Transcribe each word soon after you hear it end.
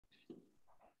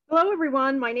Hello,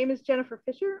 everyone. My name is Jennifer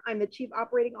Fischer. I'm the Chief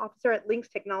Operating Officer at Lynx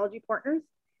Technology Partners.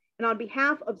 And on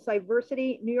behalf of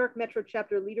Cyversity New York Metro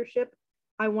Chapter leadership,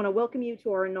 I want to welcome you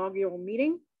to our inaugural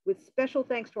meeting with special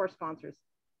thanks to our sponsors.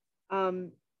 A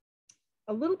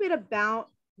little bit about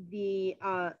the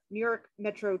New York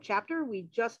Metro Chapter. We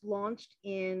just launched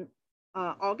in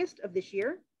August of this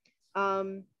year.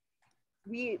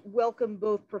 We welcome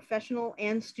both professional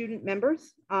and student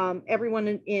members.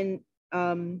 Everyone in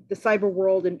the cyber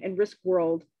world and risk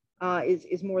world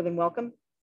is more than welcome.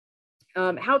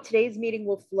 How today's meeting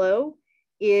will flow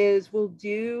is we'll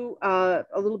do a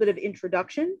little bit of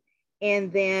introduction,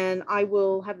 and then I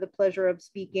will have the pleasure of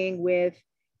speaking with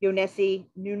Yonesy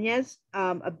Núñez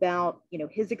about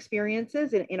his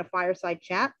experiences in a fireside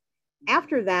chat.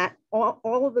 After that,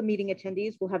 all of the meeting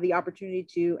attendees will have the opportunity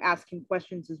to ask him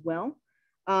questions as well.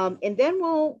 And then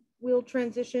we'll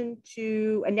transition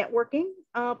to a networking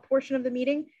portion of the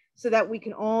meeting so that we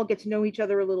can all get to know each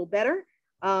other a little better.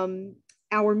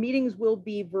 Our meetings will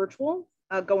be virtual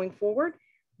going forward.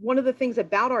 One of the things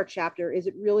about our chapter is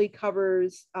it really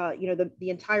covers the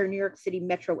entire New York City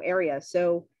metro area.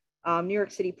 So New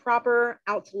York City proper,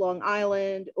 out to Long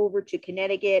Island, over to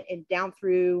Connecticut, and down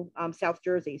through South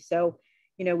Jersey. So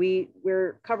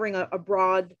we're covering a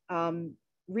broad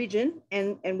region,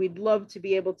 and we'd love to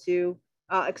be able to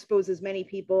expose as many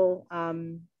people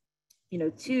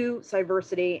to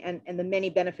Cyversity and the many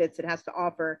benefits it has to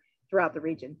offer throughout the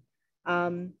region.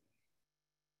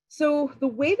 So the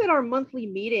way that our monthly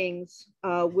meetings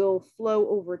will flow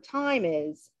over time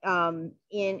is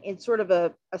in sort of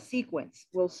a sequence.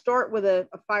 We'll start with a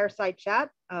fireside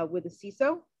chat with a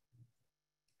CISO,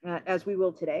 as we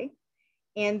will today.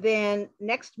 And then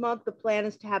next month, the plan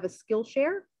is to have a skill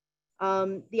share.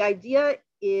 The idea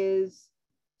is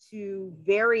to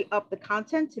vary up the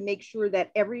content to make sure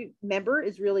that every member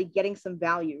is really getting some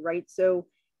value, right? So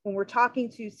when we're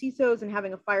talking to CISOs and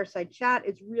having a fireside chat,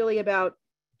 it's really about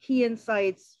key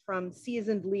insights from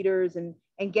seasoned leaders and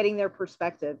getting their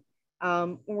perspective.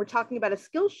 When we're talking about a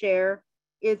skill share,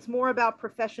 it's more about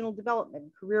professional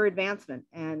development, career advancement,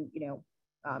 and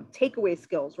takeaway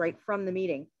skills, right, from the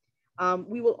meeting.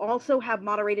 We will also have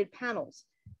moderated panels.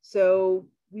 So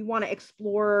we want to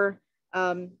explore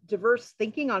diverse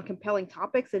thinking on compelling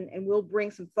topics, and we'll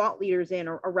bring some thought leaders in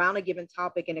around a given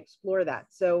topic and explore that.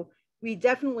 So we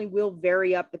definitely will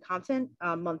vary up the content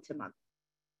month to month.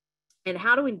 And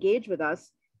how to engage with us,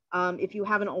 if you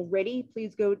haven't already,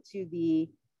 please go to the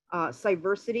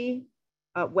Cyversity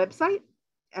website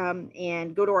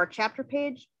and go to our chapter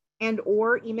page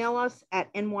or email us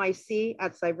at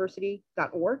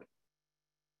nyc@cyversity.org.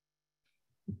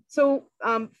 So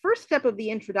first step of the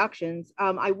introductions,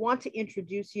 I want to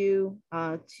introduce you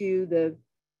to the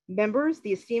members,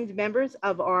 the esteemed members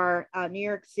of our New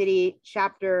York City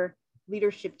chapter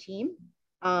leadership team.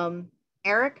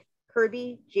 Eric,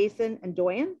 Kirby, Jason, and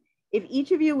Doyen. If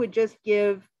each of you would just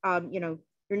give your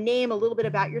name, a little bit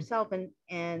about yourself,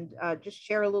 and just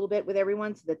share a little bit with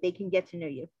everyone so that they can get to know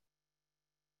you.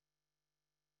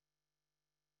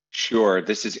 Sure,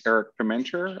 this is Eric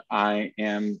Parmenter. I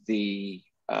am the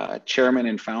chairman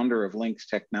and founder of Lynx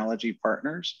Technology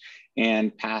Partners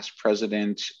and past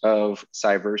president of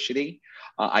Cyversity.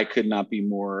 I could not be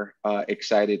more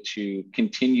excited to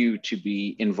continue to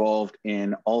be involved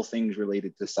in all things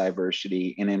related to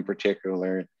Cyversity, and in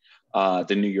particular,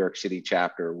 the New York City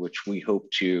chapter, which we hope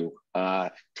to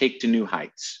take to new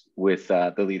heights with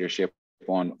the leadership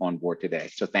on board today.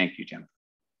 So thank you, Jennifer.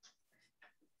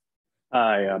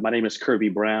 Hi, my name is Kirby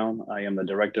Brown. I am the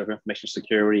Director of Information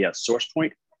Security at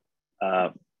SourcePoint,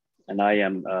 and I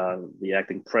am the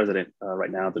acting president right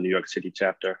now of the New York City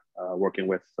chapter, working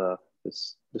with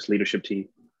this leadership team.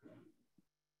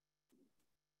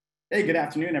 Hey, good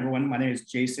afternoon, everyone. My name is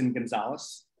Jason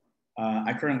Gonzalez.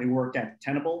 I currently work at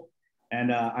Tenable,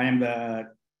 and I am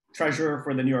the treasurer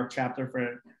for the New York chapter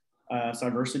for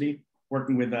Cyversity,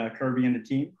 working with Kirby and the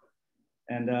team.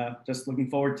 And just looking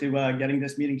forward to getting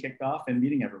this meeting kicked off and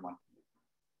meeting everyone.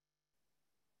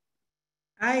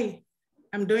 Hi,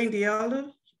 I'm Doyen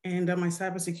Diallo, and I'm a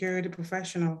cybersecurity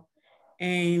professional.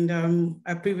 And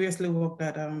I previously worked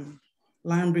at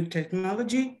Lionbrick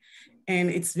Technology, and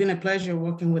it's been a pleasure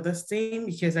working with this team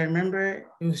because I remember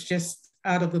it was just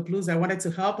out of the blues. I wanted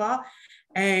to help out,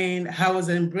 and I was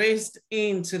embraced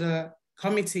into the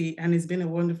committee, and it's been a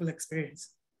wonderful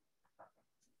experience.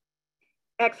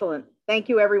 Excellent. Thank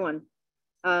you, everyone.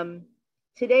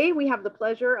 Today, we have the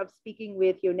pleasure of speaking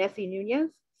with Yonesy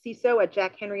Núñez, CISO at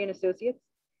Jack Henry & Associates.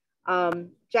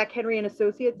 Jack Henry &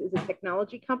 Associates is a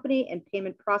technology company and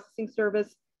payment processing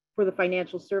service for the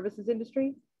financial services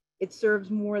industry. It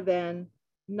serves more than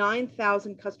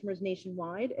 9,000 customers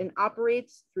nationwide and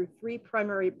operates through 3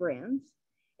 primary brands.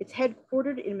 It's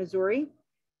headquartered in Missouri,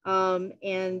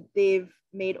 and they've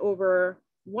made over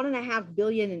 $1.5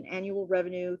 billion in annual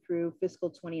revenue through fiscal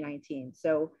 2019.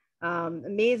 So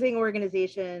amazing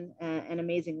organization and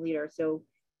amazing leader. So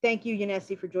thank you,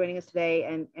 Yonesy, for joining us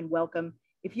today, and welcome.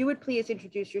 If you would please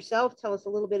introduce yourself, tell us a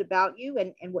little bit about you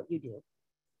and what you do.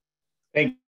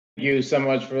 Thank you so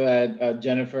much for that,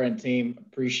 Jennifer and team.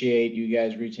 Appreciate you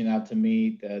guys reaching out to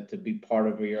me to be part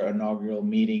of your inaugural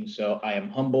meeting. So I am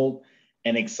humbled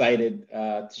and excited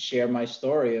to share my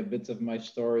story, bits of my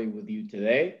story with you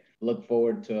today. Look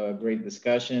forward to a great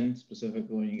discussion,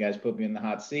 specifically when you guys put me in the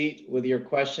hot seat with your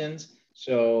questions.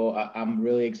 So I'm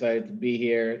really excited to be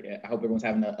here. I hope everyone's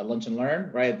having a lunch and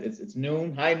learn, right? It's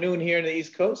noon, high noon here in the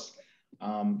East Coast.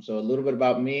 So a little bit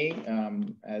about me.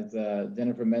 As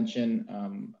Jennifer mentioned,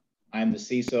 I'm the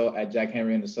CISO at Jack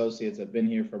Henry & Associates. I've been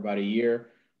here for about a year.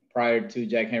 Prior to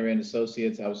Jack Henry &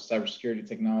 Associates, I was a cybersecurity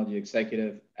technology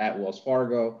executive at Wells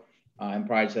Fargo. And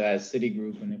prior to that, at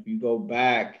Citigroup. And if you go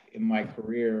back in my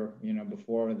career,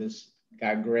 before this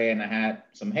got gray and I had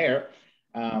some hair,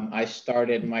 I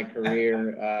started my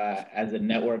career as a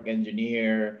network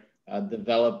engineer,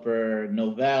 developer,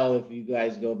 Novell. If you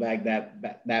guys go back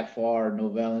that far,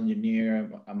 Novell engineer,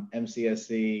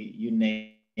 MCSC, you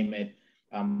name it.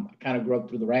 I kind of grew up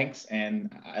through the ranks,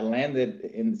 and I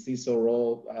landed in the CISO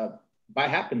role by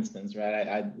happenstance, right?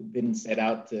 I didn't set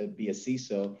out to be a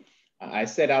CISO. I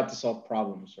set out to solve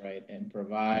problems, right, and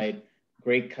provide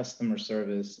great customer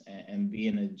service and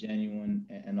being a genuine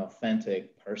and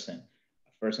authentic person,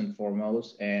 first and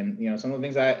foremost. And some of the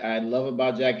things I love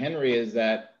about Jack Henry is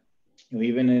that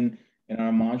even in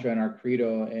our mantra and our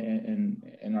credo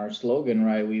and our slogan,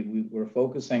 right, we're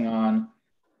focusing on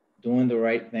doing the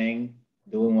right thing,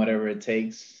 doing whatever it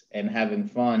takes, and having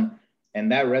fun.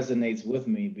 And that resonates with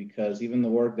me because even the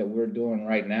work that we're doing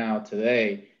right now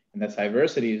today, and that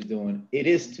Cyversity is doing, it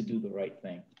is to do the right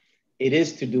thing. It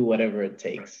is to do whatever it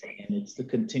takes, and it's to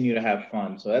continue to have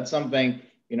fun. So that's something,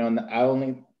 not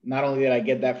only did I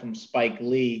get that from Spike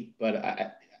Lee,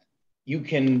 but you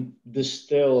can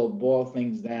boil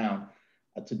things down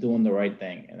to doing the right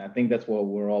thing. And I think that's what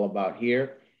we're all about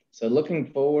here. So looking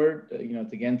forward,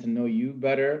 to getting to know you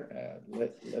better,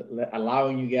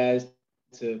 allowing you guys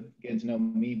to get to know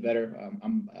me better.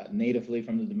 I'm natively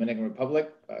from the Dominican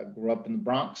Republic. I grew up in the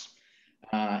Bronx,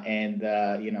 and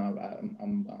I've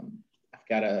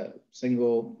got a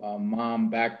single mom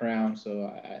background,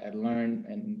 so I learned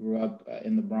and grew up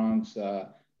in the Bronx.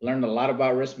 Learned a lot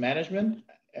about risk management.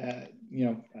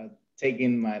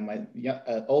 Taking my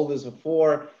oldest of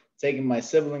 4, taking my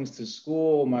siblings to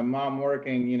school, my mom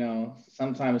working,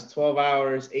 sometimes 12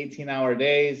 hours, 18-hour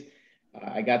days.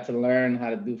 I got to learn how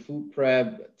to do food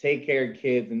prep, take care of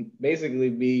kids, and basically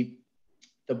be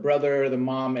the brother, the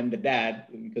mom, and the dad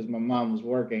because my mom was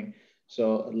working.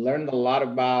 So I learned a lot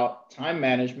about time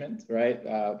management, right?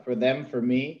 For them, for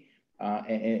me,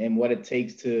 and what it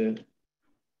takes to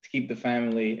keep the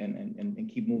family and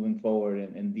keep moving forward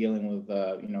and dealing with,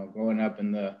 growing up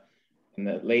in the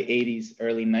late 80s,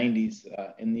 early 90s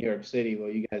in New York City. Well,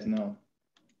 you guys know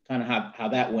kind of how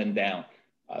that went down.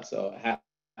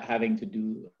 Having to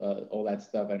do all that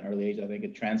stuff at an early age, I think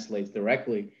it translates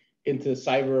directly into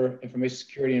cyber information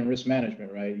security and risk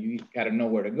management, right? You got to know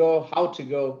where to go, how to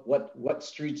go, what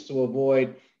streets to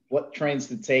avoid, what trains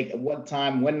to take, at what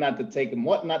time, when not to take them,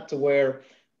 what not to wear.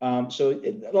 A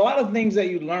lot of things that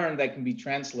you learn that can be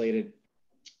translated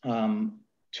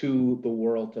to the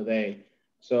world today.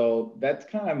 So that's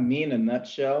kind of me in a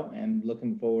nutshell, and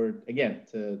looking forward again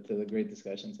to the great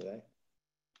discussion today.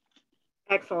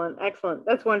 Excellent.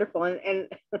 That's wonderful. And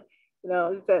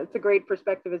it's a great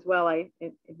perspective as well.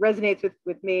 It resonates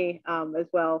with me as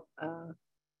well.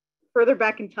 Further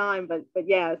back in time, but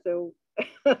yeah. So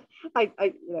I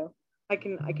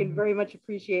can very much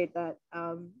appreciate that.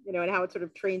 And how it sort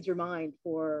of trains your mind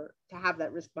to have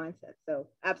that risk mindset. So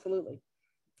absolutely.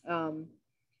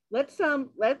 Let's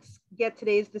get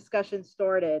today's discussion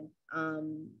started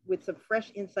with some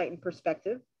fresh insight and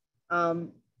perspective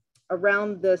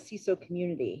around the CISO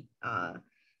community.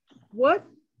 What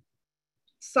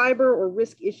cyber or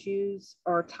risk issues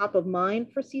are top of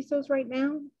mind for CISOs right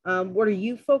now? What are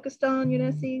you focused on,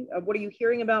 Yonesy? What are you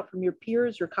hearing about from your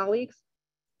peers, your colleagues?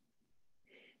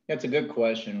 That's a good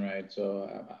question, right? So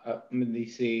I'm in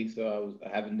DC, so I was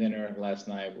having dinner last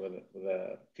night with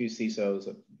a few CISOs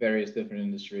of various different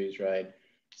industries, right?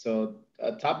 So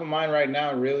top of mind right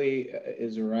now really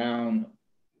is around,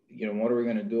 what are we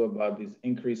going to do about these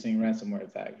increasing ransomware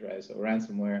attacks, right? So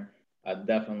ransomware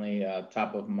definitely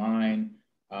top of mind.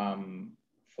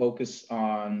 focus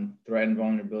on threat and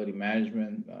vulnerability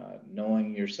management,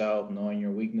 knowing yourself, knowing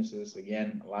your weaknesses.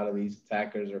 Again, a lot of these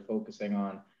attackers are focusing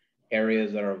on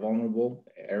areas that are vulnerable,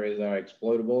 areas that are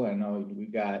exploitable. I know we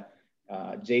got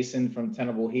Jason from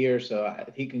Tenable here, so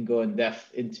he can go in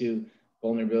depth into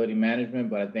vulnerability management,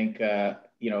 but I think,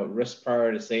 risk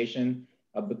prioritization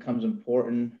becomes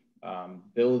important,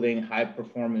 building high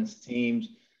performance teams,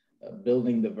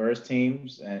 building diverse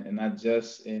teams, and not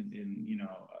just in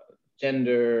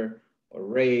gender or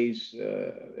race,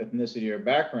 ethnicity or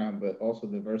background, but also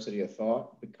diversity of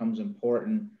thought becomes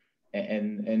important.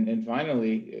 And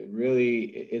finally, it really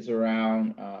is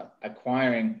around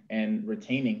acquiring and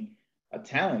retaining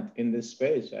talent in this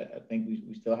space. I think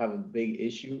we still have a big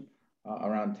issue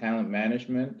around talent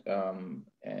management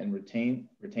and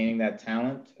retaining that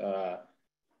talent.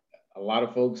 A lot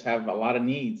of folks have a lot of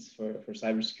needs for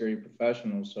cybersecurity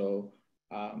professionals. So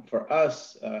for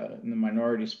us in the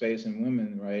minority space and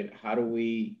women, right, how do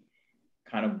we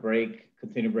kind of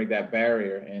continue to break that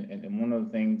barrier? And one of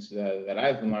the things that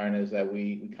I've learned is that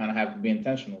we kind of have to be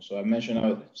intentional. So I mentioned I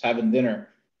was having dinner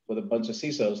with a bunch of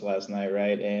CISOs last night,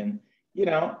 right? And you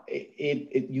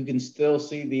can still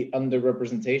see the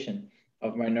underrepresentation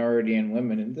of minority and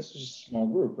women, and this is a small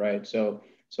group, right? So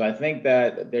I think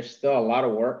that there's still a lot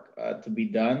of work to be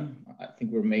done. I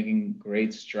think we're making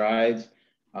great strides.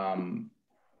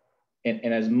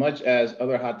 And as much as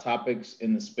other hot topics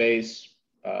in the space,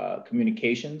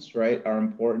 communications, right, are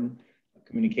important.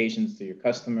 Communications to your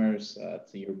customers,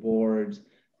 to your boards,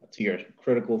 to your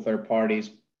critical third parties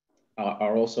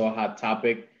are also a hot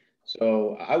topic.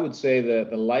 So I would say that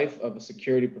the life of a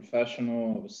security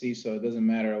professional, of a CISO, it doesn't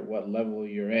matter at what level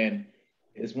you're in,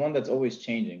 is one that's always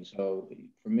changing. So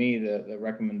for me, the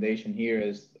recommendation here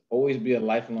is always be a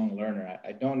lifelong learner.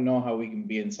 I don't know how we can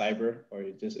be in cyber or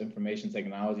just information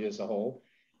technology as a whole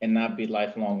and not be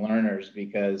lifelong learners,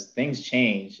 because things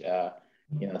change.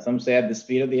 Some say at the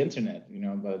speed of the internet,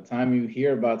 by the time you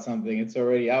hear about something, it's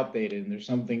already outdated and there's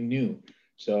something new.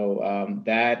 So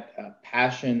that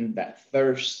passion, that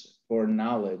thirst for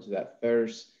knowledge, that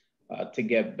thirst to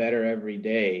get better every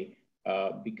day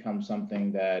becomes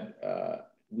something that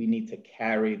we need to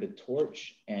carry the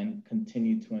torch and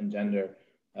continue to engender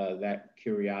that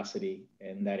curiosity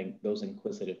and those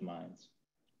inquisitive minds.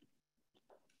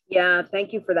 Yeah,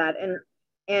 thank you for that.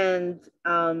 And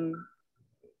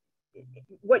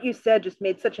what you said just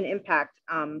made such an impact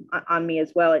on me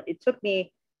as well. It took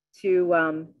me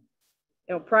to,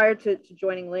 prior to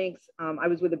joining Lynx, I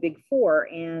was with a Big Four,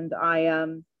 and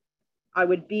I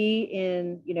would be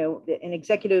in, an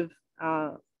executive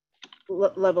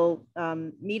level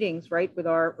meetings, right, with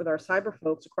our cyber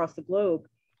folks across the globe,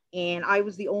 and I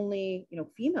was the only,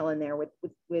 female in there with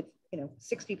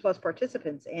 60 plus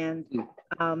participants, and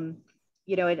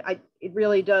it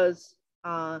really does,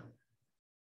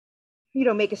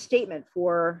 make a statement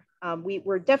for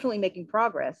we're definitely making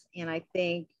progress, and I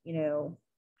think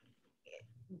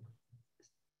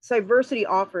Cyversity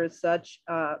offers such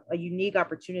a unique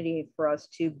opportunity for us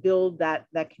to build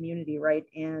that community, right,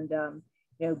 and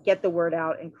get the word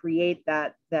out and create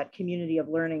that community of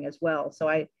learning as well. So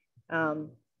it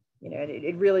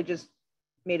really just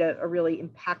made a really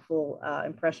impactful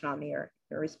impression on me, or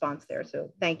response there.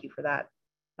 So thank you for that.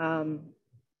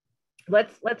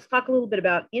 Let's talk a little bit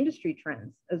about industry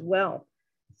trends as well.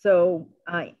 So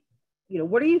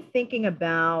what are you thinking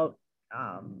about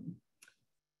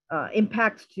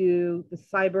impacts to the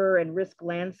cyber and risk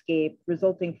landscape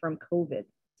resulting from COVID?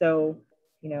 So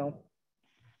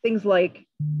things like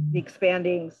the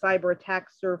expanding cyber attack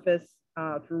surface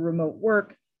through remote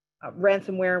work,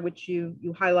 ransomware, which you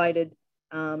highlighted,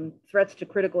 threats to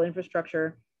critical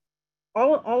infrastructure,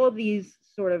 all of these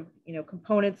sort of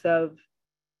components of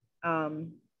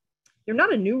they're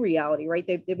not a new reality, right?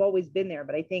 They've always been there,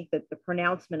 but I think that the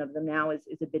pronouncement of them now is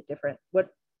a bit different.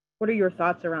 What are your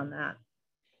thoughts around that?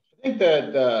 I think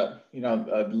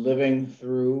that living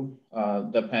through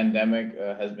the pandemic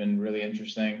has been really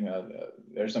interesting.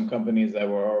 There's some companies that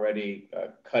were already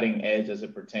cutting edge as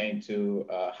it pertained to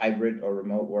hybrid or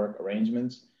remote work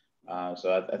arrangements.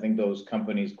 So I think those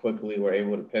companies quickly were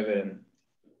able to pivot and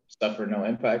suffer no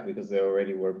impact because they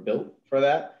already were built for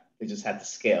that. They just had to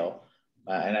scale.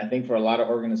 And I think for a lot of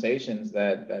organizations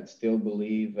that still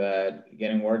believe that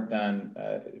getting work done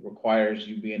requires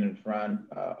you being in front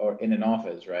or in an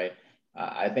office, right?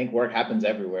 I think work happens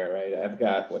everywhere, right? I've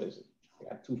got, I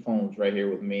got two phones right here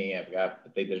with me.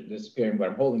 they're disappearing, but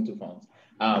I'm holding two phones.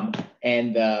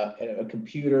 And a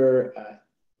computer.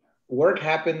 Work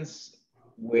happens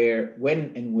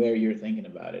when and where you're thinking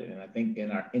about it. And I think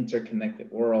in our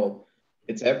interconnected world,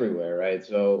 it's everywhere, right?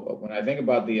 So when I think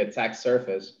about the attack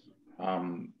surface,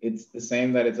 It's the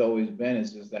same that it's always been.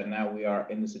 It's just that now we are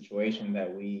in the situation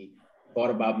that we thought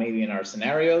about maybe in our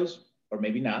scenarios, or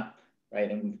maybe not,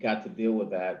 right? And we've got to deal with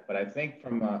that. But I think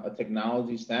from a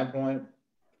technology standpoint,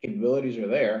 capabilities are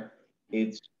there.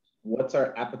 It's what's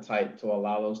our appetite to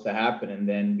allow those to happen, and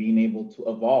then being able to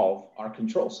evolve our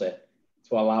control set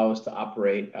to allow us to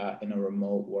operate in a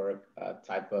remote work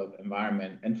type of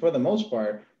environment. And for the most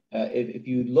part, if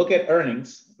you look at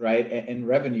earnings, right, and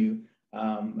revenue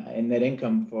and net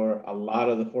income for a lot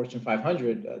of the Fortune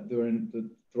 500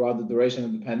 throughout the duration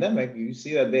of the pandemic, you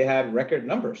see that they had record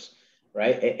numbers,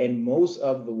 right? And most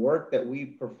of the work that we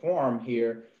perform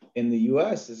here in the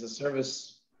US is a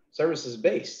services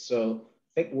based. So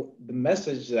I think the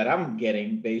message that I'm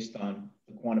getting based on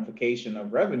the quantification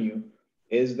of revenue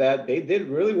is that they did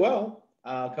really well.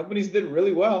 Companies did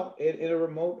really well in a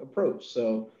remote approach.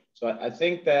 So I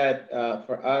think that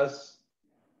for us,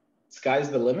 sky's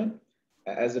the limit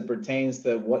as it pertains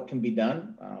to what can be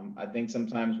done. I think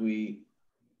sometimes we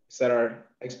set our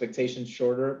expectations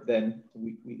shorter than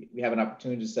we have an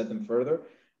opportunity to set them further,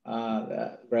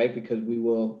 right? Because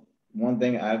one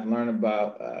thing I've learned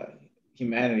about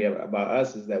humanity, about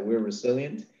us, is that we're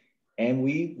resilient and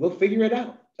we will figure it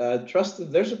out. Trust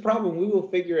that there's a problem, we will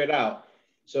figure it out.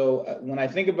 So when I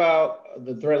think about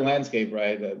the threat landscape,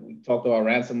 right, we talked about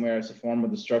ransomware as a form of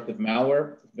destructive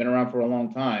malware. It's been around for a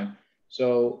long time.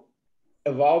 So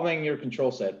evolving your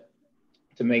control set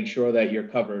to make sure that you're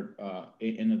covered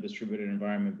in a distributed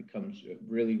environment becomes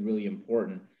really, really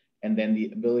important. And then the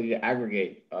ability to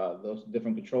aggregate those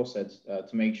different control sets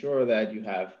to make sure that you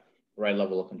have the right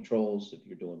level of controls. If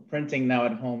you're doing printing now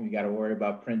at home, you got to worry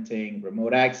about printing,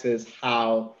 remote access,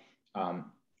 how,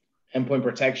 endpoint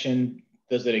protection,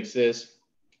 does it exist?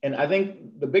 And I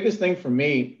think the biggest thing for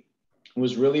me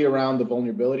was really around the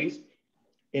vulnerabilities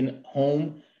in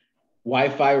home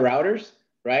Wi-Fi routers,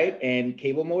 right? And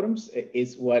cable modems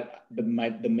is what the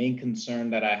main concern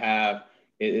that I have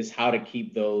is how to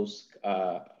keep those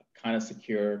kind of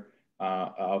secure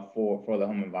for the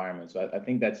home environment. So I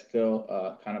think that's still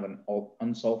kind of an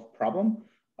unsolved problem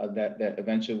that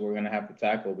eventually we're going to have to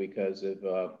tackle, because if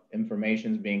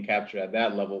information is being captured at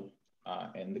that level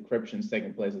and decryption is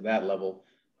taking place at that level,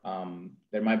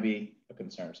 there might be a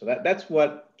concern. So that's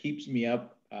what keeps me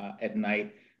up at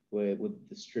night with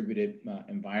distributed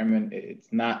environment.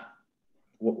 It's not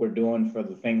what we're doing for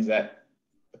the things that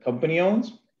the company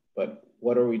owns, but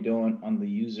what are we doing on the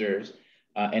user's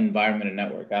environment and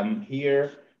network. I'm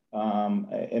here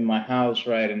in my house,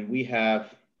 right? And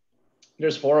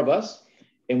there's 4 of us,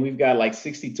 and we've got like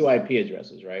 62 IP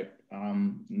addresses, right?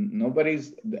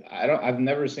 I've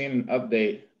never seen an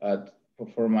update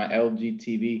for my LG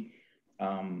TV.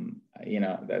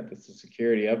 That's a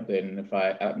security update. And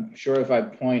I'm sure if I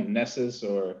point Nessus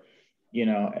or,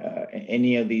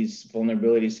 any of these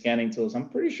vulnerability scanning tools, I'm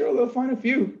pretty sure they'll find a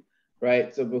few,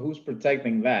 right? So, but who's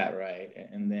protecting that, right?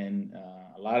 And then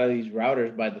a lot of these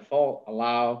routers by default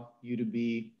allow you to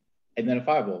be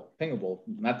identifiable, pingable,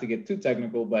 not to get too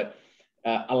technical, but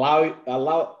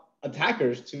allow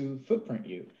attackers to footprint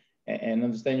you and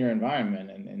understand your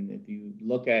environment. And if you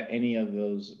look at any of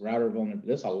those router vulnerabilities,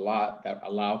 there's a lot that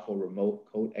allow for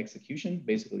remote code execution,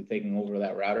 basically taking over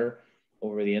that router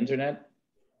over the internet.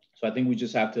 So I think we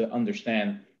just have to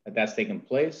understand that that's taking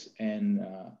place, and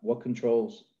what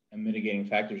controls and mitigating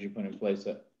factors you put in place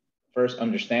to first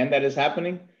understand that is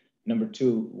happening. Number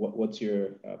 2, what's your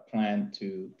plan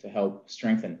to help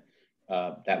strengthen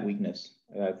that weakness?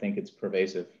 I think it's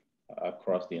pervasive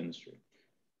across the industry.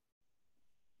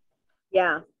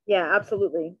 Yeah,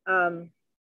 absolutely.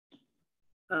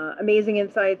 Amazing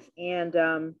insights and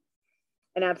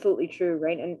absolutely true,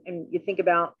 right? And you think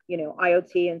about,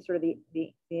 IoT and sort of the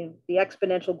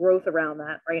exponential growth around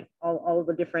that, right? All of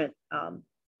the different,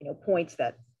 points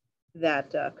that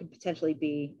could potentially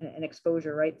be an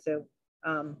exposure, right? So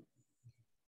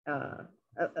a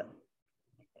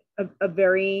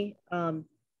very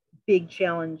big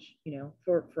challenge,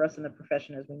 for us in the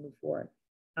profession as we move forward.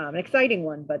 An exciting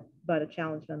one, but a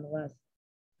challenge nonetheless.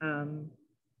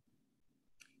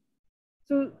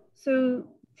 So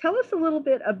tell us a little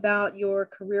bit about your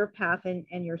career path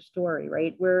and your story,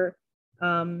 right? We're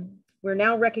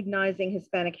now recognizing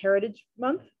Hispanic Heritage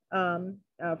Month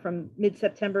from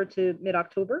mid-September to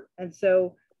mid-October. And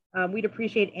so we'd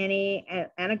appreciate any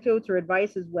anecdotes or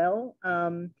advice as well,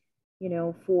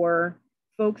 for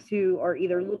folks who are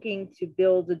either looking to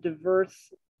build a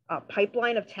diverse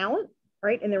pipeline of talent,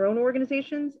 right, in their own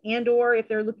organizations, and or if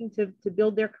they're looking to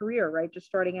build their career, right, just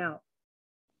starting out.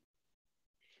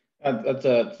 That's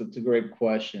a great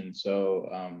question. So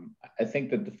I think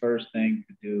that the first thing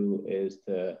to do is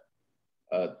to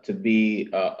to be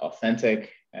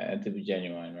authentic and to be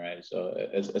genuine, right? So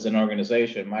as an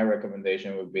organization, my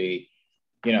recommendation would be,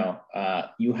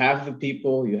 you have the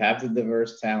people, you have the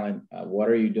diverse talent. What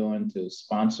are you doing to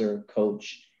sponsor,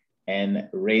 coach, and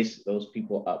raise those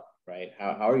people up, right?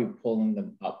 How are you pulling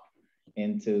them up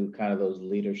into kind of those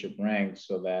leadership ranks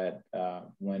so that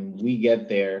when we get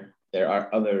there, there are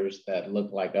others that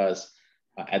look like us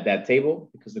at that table,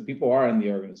 because the people are in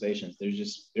the organizations.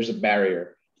 There's a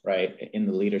barrier, right, in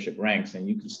the leadership ranks, and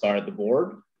you can start at the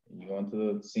board, and you go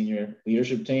into the senior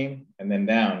leadership team, and then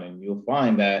down, and you'll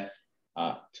find that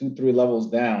 2-3 levels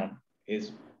down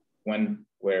is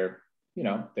where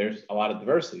there's a lot of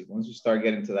diversity. Once you start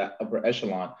getting to that upper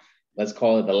echelon, let's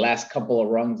call it the last couple of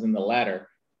rungs in the ladder,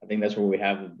 I think that's where we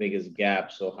have the biggest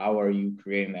gap. So how are you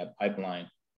creating that pipeline,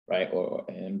 right,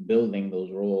 and building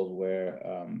those roles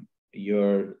where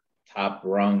your top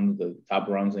rungs, the top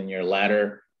rungs in your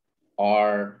ladder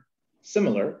are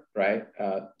similar, right,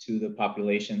 to the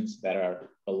populations that are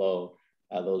below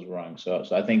those rungs. So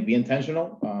I think be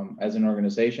intentional as an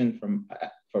organization from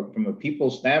a people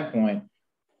standpoint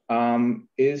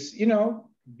is,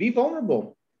 be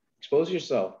vulnerable, expose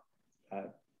yourself,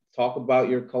 talk about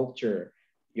your culture,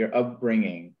 your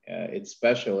upbringing. It's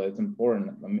special, it's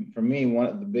important. I mean, for me, one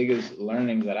of the biggest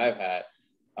learnings that I've had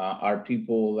are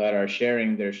people that are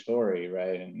sharing their story,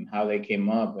 right, and how they came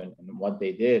up and what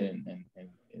they did. And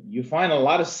you find a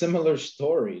lot of similar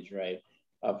stories, right,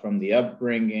 from the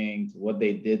upbringing to what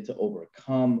they did to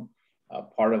overcome.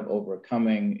 Part of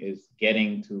overcoming is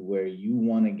getting to where you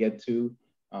want to get to.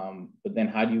 But then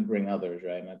how do you bring others,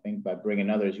 right? And I think by bringing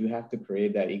others, you have to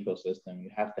create that ecosystem. You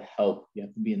have to help. You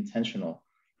have to be intentional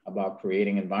about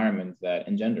creating environments that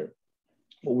engender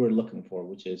what we're looking for,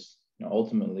 which is,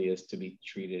 ultimately is to be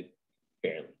treated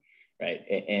fairly, right?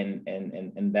 And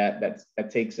that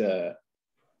takes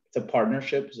it's a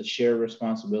partnership, it's a shared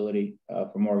responsibility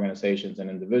from organizations and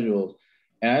individuals.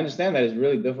 And I understand that it's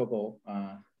really difficult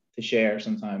to share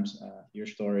sometimes your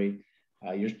story,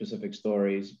 your specific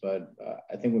stories, but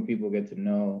I think when people get to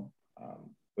know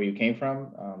where you came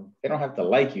from, they don't have to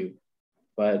like you,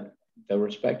 but they'll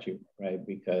respect you, right?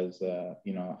 Because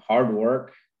hard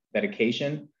work,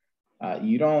 dedication,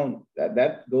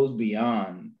 that goes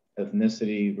beyond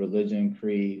ethnicity, religion,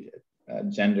 creed,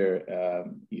 gender.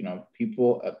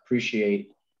 People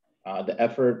appreciate the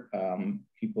effort.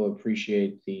 People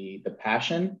appreciate the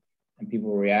passion, and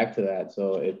people react to that.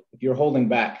 So if you're holding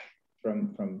back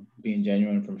from being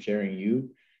genuine, from sharing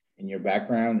you and your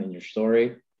background and your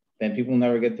story, then people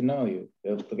never get to know you.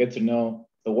 They'll get to know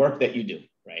the work that you do,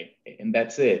 right? And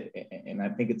that's it. And I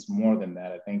think it's more than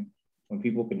that. I think when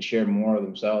people can share more of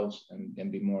themselves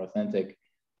and be more authentic,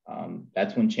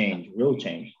 that's when real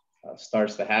change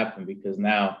starts to happen, because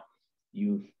now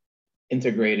you've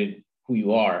integrated who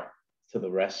you are to the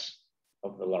rest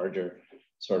of the larger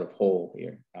sort of whole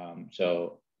here.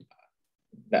 So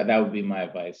that would be my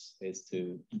advice, is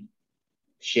to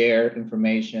share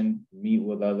information, meet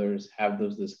with others, have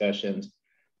those discussions,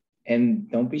 and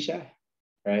don't be shy,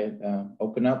 right?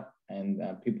 Open up, and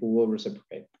people will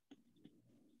reciprocate.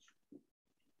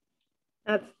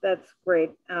 That's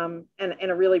great, and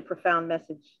a really profound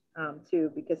message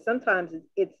too, because sometimes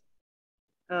it's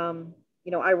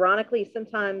ironically,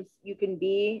 sometimes you can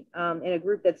be in a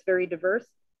group that's very diverse,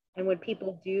 and when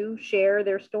people do share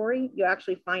their story, you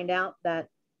actually find out that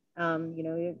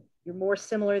you're more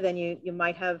similar than you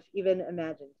might have even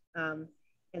imagined,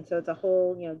 and so it's a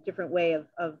whole different way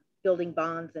of building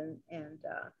bonds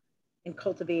and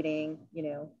cultivating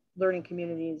learning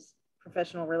communities,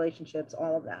 professional relationships,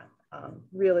 all of that.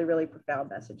 Really, really profound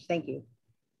message. Thank you,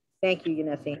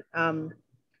 Yonesy.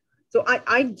 So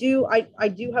I do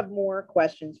have more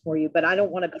questions for you, but I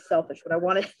don't want to be selfish. What I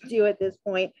want to do at this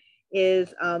point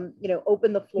is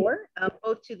open the floor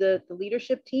both to the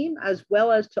leadership team as well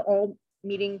as to all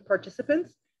meeting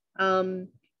participants. To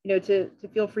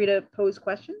feel free to pose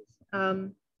questions. I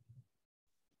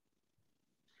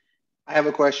have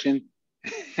a question.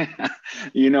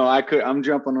 I'm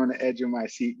jumping on the edge of my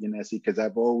seat, Yonesy, because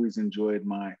I've always enjoyed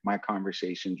my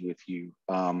conversations with you.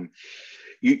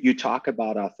 You talk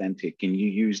about authentic, and you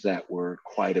use that word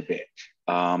quite a bit.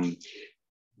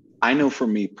 I know for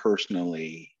me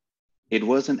personally, it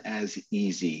wasn't as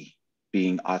easy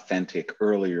being authentic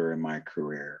earlier in my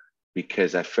career,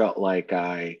 because I felt like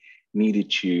I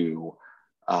needed to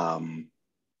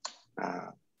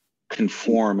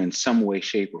conform in some way,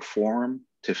 shape, or form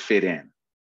to fit in.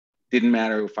 Didn't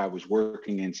matter if I was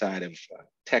working inside of a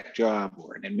tech job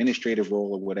or an administrative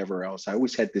role or whatever else. I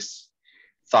always had this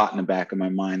thought in the back of my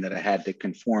mind that I had to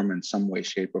conform in some way,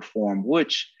 shape, or form,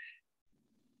 which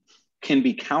can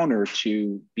be counter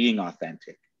to being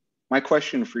authentic. My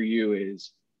question for you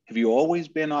is, have you always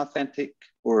been authentic,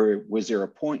 or was there a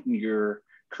point in your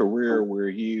career where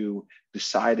you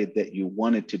decided that you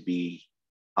wanted to be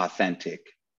authentic?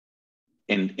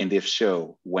 And if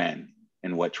so, when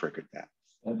and what triggered that?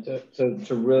 So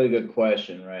it's a really good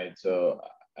question, right? So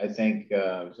I think,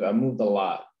 so I moved a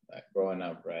lot growing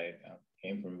up, right? I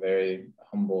came from very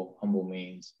humble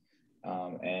means,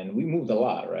 and we moved a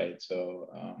lot, right?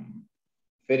 So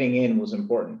fitting in was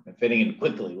important, and fitting in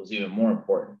quickly was even more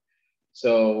important.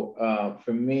 So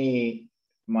for me,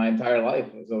 my entire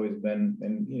life has always been,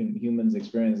 and humans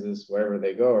experience this wherever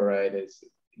they go, right? Is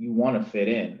you want to fit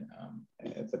in.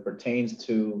 As it pertains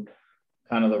to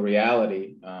kind of the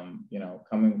reality,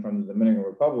 coming from the Dominican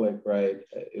Republic, right?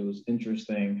 It was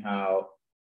interesting how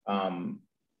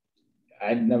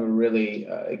I'd never really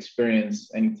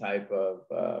experienced any type of,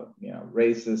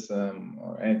 racism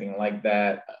or anything like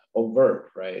that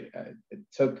overt, right? It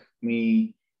took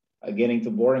me getting to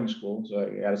boarding school. So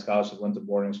I got a scholarship, went to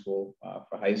boarding school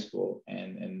for high school,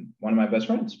 and one of my best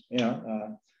friends,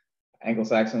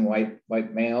 Anglo-Saxon white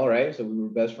male, right? So we were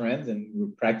best friends, and we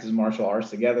practiced martial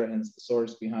arts together, hence the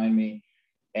swords behind me.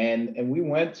 And we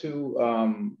went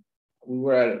to, we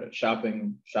were at a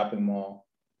shopping mall,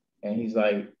 and he's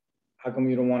like, how come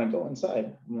you don't want to go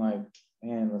inside? I'm like,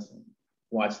 man, listen,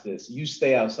 watch this. You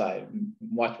stay outside and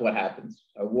watch what happens.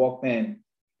 I walked in,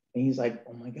 and he's like,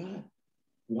 oh my God,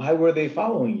 why were they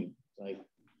following you? Like,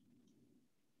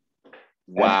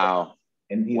 wow.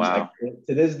 And he's like,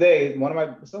 to this day,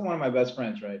 still one of my best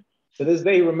friends, right? To this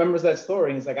day, he remembers that story.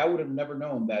 And he's like, I would have never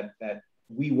known that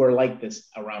we were like this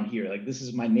around here. Like, this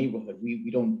is my neighborhood.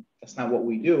 We don't, that's not what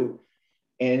we do.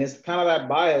 And it's kind of that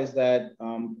bias that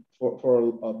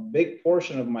for a big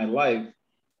portion of my life,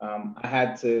 I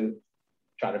had to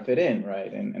try to fit in,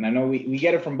 right? And I know we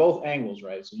get it from both angles,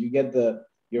 right? So you get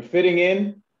you're fitting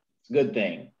in, it's a good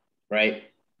thing, right?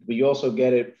 But you also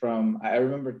get it from, I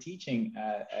remember teaching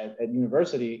at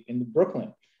university in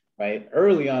Brooklyn, right?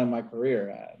 Early on in my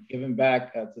career, giving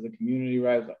back to the community,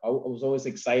 right? I was always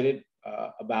excited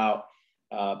about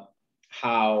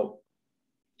how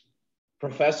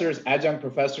adjunct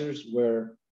professors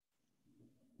were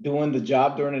doing the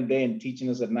job during the day and teaching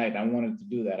us at night. I wanted to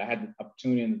do that. I had the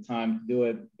opportunity and the time to do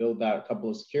it, build out a couple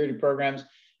of security programs,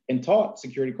 and taught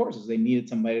security courses. They needed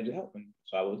somebody to help. And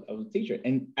so I was a teacher.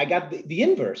 And I got the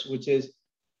inverse, which is,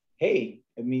 hey,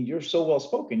 I mean, you're so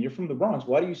well-spoken. You're from the Bronx.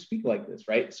 Why do you speak like this,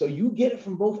 right? So you get it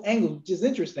from both angles, which is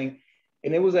interesting.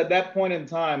 And it was at that point in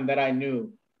time that I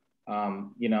knew,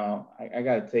 I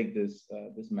got to take this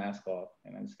mask off,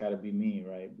 and it's got to be me,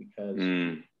 right? Because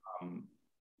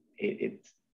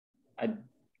I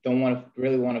don't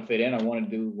really want to fit in. I want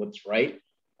to do what's right.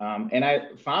 And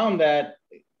I found that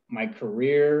my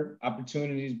career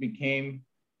opportunities became,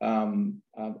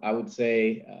 I would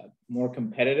say, more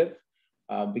competitive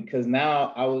because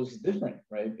now I was different,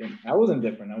 right? And I wasn't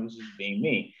different. I was just being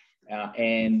me.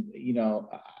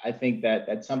 I think that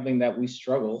that's something that we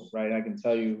struggle, right? I can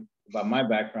tell you about my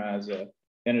background as a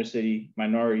inner city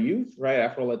minority youth, right?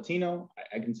 Afro-Latino.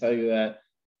 I can tell you that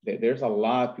there's a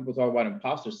lot of people talk about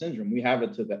imposter syndrome. We have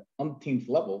it to the umpteenth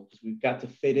level because we've got to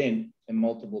fit in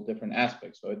multiple different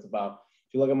aspects. So it's about,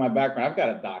 if you look at my background, I've got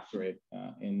a doctorate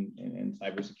in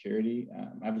cybersecurity.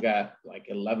 I've got like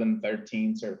 11,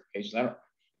 13 certifications.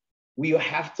 We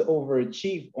have to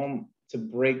overachieve to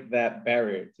break that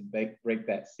barrier, to break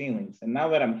that ceilings. And now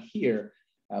that I'm here,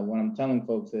 what I'm telling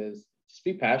folks is just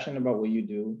be passionate about what you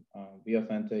do, be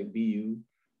authentic, be you,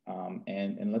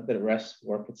 and let the rest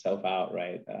work itself out,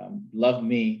 right? Love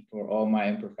me for all my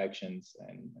imperfections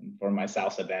and for my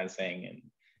salsa dancing and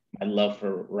my love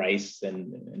for rice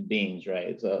and beans,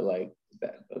 right? So like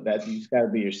that you just gotta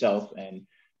be yourself, and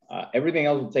everything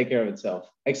else will take care of itself.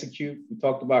 Execute, we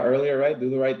talked about earlier, right? Do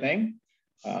the right thing.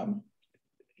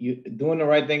 Doing the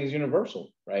right thing is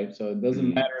universal, right? So it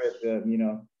doesn't matter if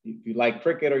you like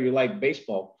cricket or you like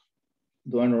baseball.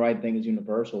 Doing the right thing is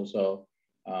universal. So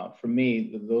for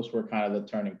me, those were kind of the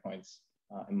turning points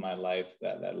in my life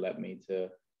that led me to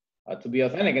be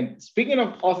authentic. And speaking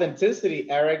of authenticity,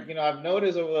 Eric, I've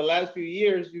noticed over the last few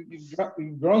years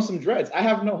you've grown some dreads. I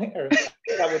have no hair.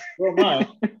 I would grow mine,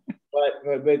 but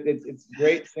it's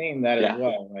great seeing that as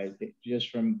well, right? Just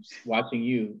from watching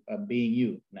you being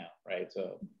you now, right?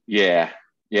 So yeah,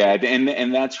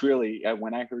 and that's really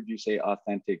when I heard you say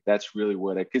authentic, that's really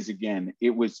what because again,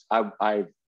 it was I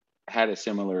had a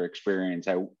similar experience.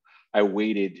 I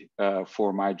waited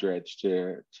for my dreads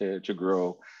to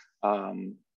grow.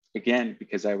 Again,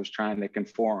 because I was trying to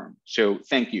conform. So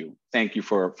thank you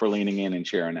for leaning in and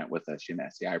sharing that with us,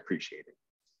 Yonesy. I appreciate it.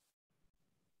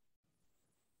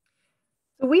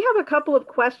 So we have a couple of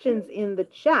questions in the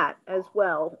chat as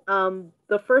well.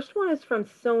 The first one is from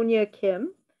Sonia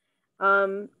Kim.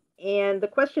 And the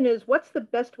question is, what's the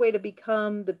best way to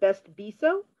become the best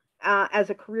BISO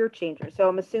as a career changer? So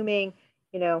I'm assuming,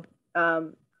 it's,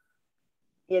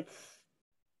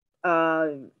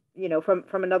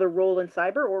 from another role in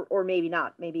cyber, or maybe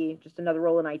not, maybe just another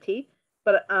role in IT.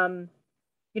 But,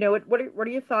 what are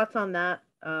your thoughts on that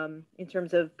in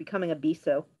terms of becoming a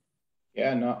BISO?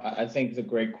 Yeah, no, I think it's a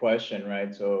great question,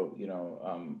 right? So,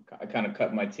 I kind of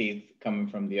cut my teeth coming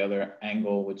from the other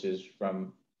angle, which is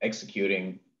from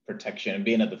executing protection and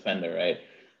being a defender, right?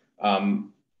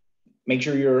 Make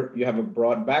sure you have a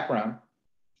broad background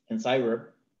in cyber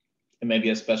and maybe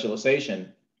a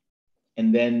specialization.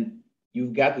 And then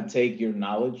you've got to take your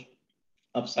knowledge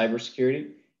of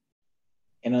cybersecurity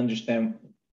and understand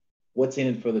what's in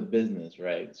it for the business,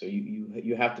 right? So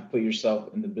you have to put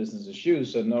yourself in the business's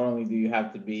shoes. So not only do you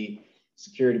have to be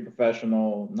security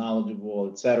professional, knowledgeable,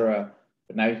 et cetera,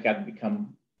 but now you've got to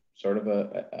become sort of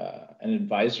an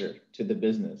advisor to the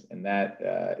business. And that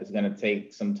is going to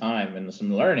take some time and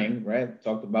some learning, right?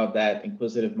 Talked about that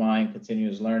inquisitive mind,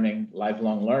 continuous learning,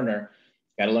 lifelong learner.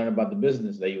 Got to learn about the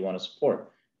business that you want to support.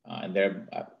 And their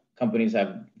companies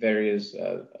have various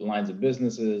lines of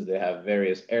businesses. They have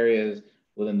various areas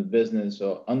within the business.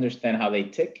 So understand how they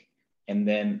tick, and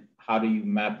then how do you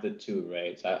map the two,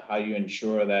 right? So how do you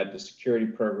ensure that the security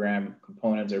program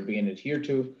components are being adhered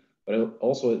to, but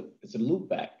also it's a loop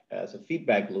back, it's a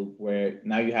feedback loop where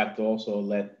now you have to also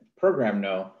let the program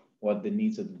know what the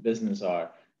needs of the business are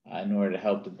in order to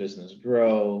help the business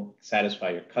grow, satisfy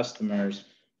your customers.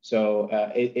 So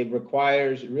it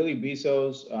requires really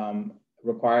BISOs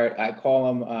I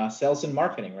call them sales and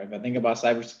marketing, right? If I think about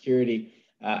cybersecurity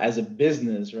as a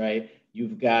business, right?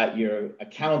 You've got your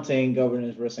accounting,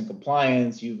 governance, risk, and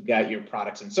compliance. You've got your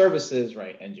products and services,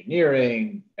 right?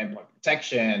 Engineering, endpoint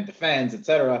protection, defense, et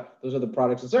cetera. Those are the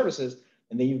products and services.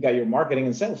 And then you've got your marketing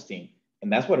and sales team.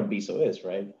 And that's what a BISO is,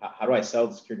 right? How do I sell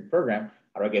the security program?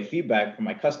 How do I get feedback from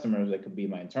my customers? That could be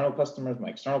my internal customers, my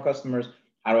external customers.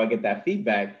 How do I get that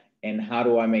feedback? And how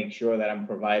do I make sure that I'm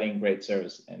providing great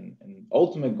service? And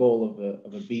ultimate goal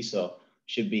of a BISO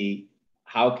should be,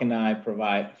 how can I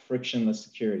provide frictionless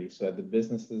security so that the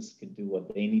businesses can do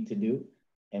what they need to do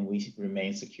and we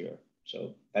remain secure?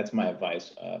 So that's my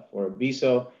advice for a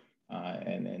BISO,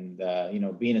 and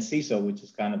being a CISO, which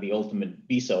is kind of the ultimate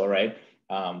BISO, right?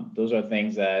 Those are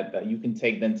things that you can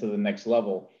take then to the next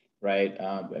level, right?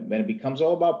 And it becomes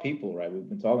all about people, right? We've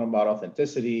been talking about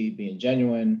authenticity, being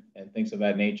genuine, and things of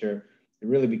that nature. It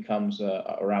really becomes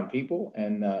around people.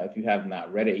 And if you have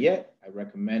not read it yet, I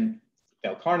recommend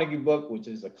Dale Carnegie book, which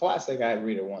is a classic. I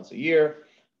read it once a year.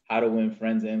 How to Win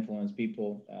Friends and Influence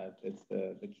People. It's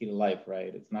the key to life,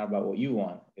 right? It's not about what you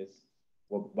want. It's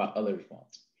what others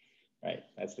want, right?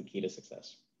 That's the key to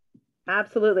success.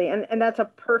 Absolutely. And that's a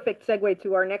perfect segue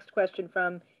to our next question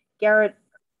from Garrett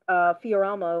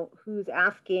Fiorelmo, who's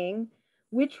asking,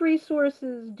 which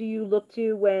resources do you look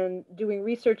to when doing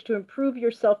research to improve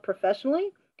yourself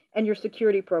professionally and your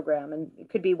security program? And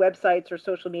it could be websites or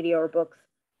social media or books.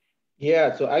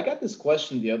 Yeah, so I got this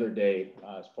question the other day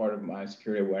as part of my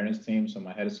security awareness team. So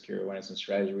my head of security awareness and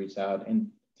strategy reached out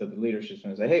to the leadership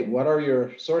and said, hey, what are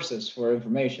your sources for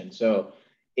information? So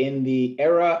in the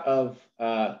era of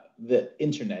the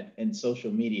internet and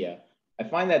social media, I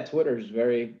find that Twitter is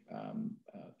very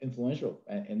influential.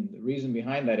 And the reason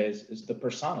behind that is the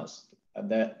personas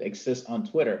that exist on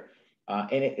Twitter.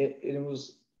 And it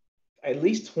was at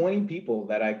least 20 people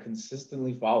that I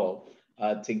consistently follow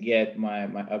to get my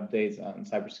updates on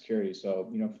cybersecurity. So,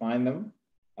 find them,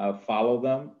 follow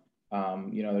them.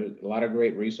 There's a lot of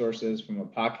great resources from a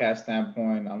podcast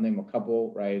standpoint. I'll name a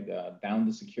couple, right? Down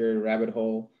the Security Rabbit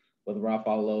Hole with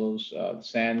Rafael Lowe's,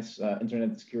 SANS,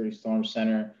 Internet Security Storm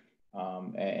Center,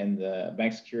 and the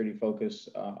Bank Security Focus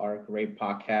are great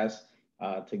podcasts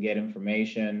to get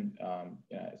information.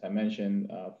 As I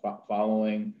mentioned,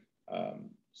 following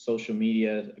social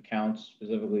media accounts,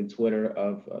 specifically Twitter,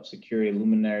 of security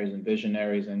luminaries and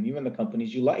visionaries, and even the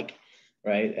companies you like,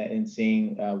 right? And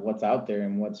seeing what's out there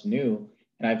and what's new.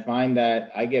 And I find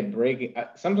that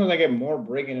sometimes I get more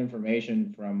breaking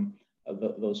information from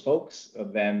those folks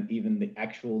than even the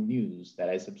actual news that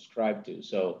I subscribe to.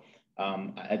 So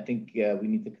I think we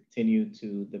need to continue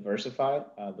to diversify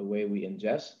the way we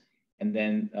ingest, and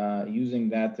then using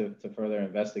that to further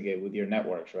investigate with your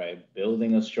networks, right?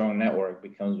 Building a strong network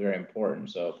becomes very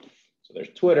important. So there's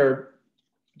Twitter,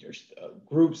 there's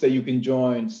groups that you can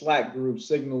join, Slack groups,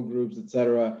 Signal groups, et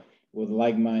cetera, with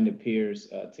like-minded peers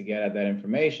to get at that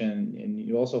information. And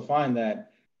you also find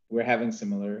that we're having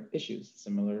similar issues,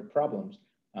 similar problems.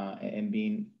 and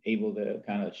being able to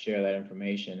kind of share that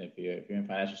information. If you're in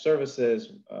financial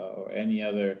services or any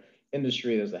other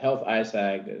industry, there's the health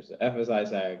ISAC, there's the FS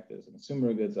ISAC, there's the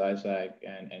consumer goods ISAC,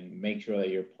 and make sure that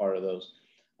you're part of those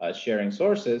sharing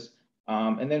sources.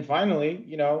 And then finally,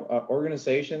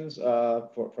 organizations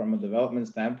from a development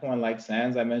standpoint, like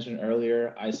SANS I mentioned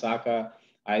earlier, ISACA,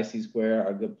 IC Square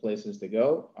are good places to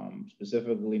go.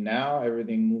 Specifically now,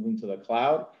 everything moving to the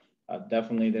cloud.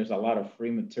 Definitely, there's a lot of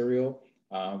free material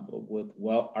with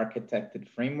well-architected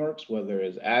frameworks, whether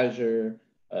it's Azure,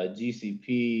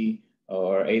 GCP,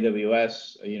 or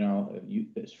AWS.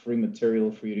 There's free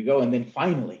material for you to go. And then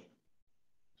finally,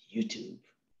 YouTube.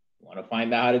 You want to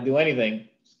find out how to do anything,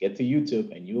 just get to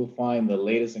YouTube and you'll find the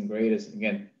latest and greatest.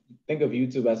 Again, think of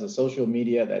YouTube as a social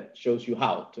media that shows you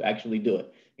how to actually do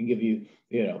it and give you,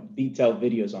 detailed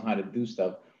videos on how to do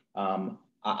stuff.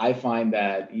 I find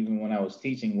that even when I was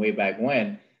teaching way back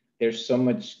when, there's so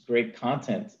much great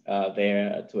content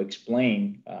there to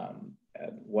explain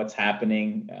what's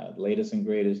happening, latest and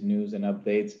greatest news and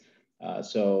updates.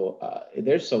 So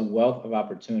there's a wealth of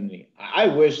opportunity. I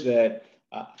wish that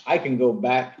I can go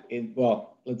back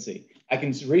let's see.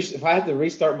 If I had to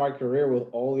restart my career with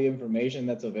all the information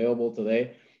that's available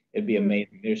today, it'd be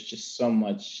amazing. There's just so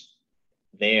much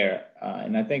there.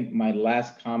 And I think my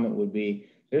last comment would be,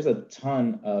 there's a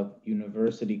ton of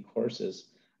university courses.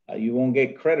 You won't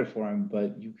get credit for them,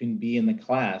 but you can be in the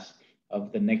class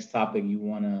of the next topic you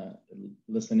want to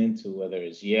listen into, whether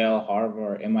it's Yale,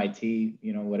 Harvard, MIT,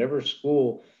 whatever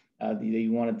school that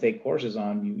you want to take courses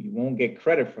on. You won't get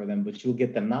credit for them, but you'll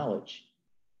get the knowledge.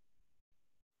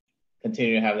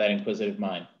 Continue to have that inquisitive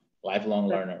mind, lifelong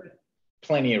learner,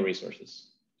 plenty of resources.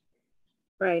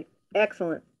 Right.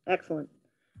 Excellent. Excellent.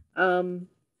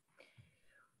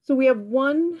 So we have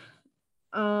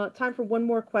time for one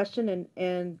more question,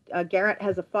 and Garrett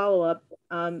has a follow-up.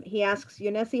 He asks,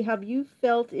 Yonesy, have you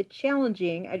felt it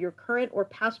challenging at your current or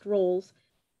past roles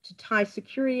to tie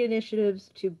security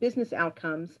initiatives to business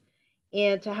outcomes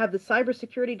and to have the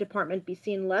cybersecurity department be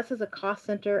seen less as a cost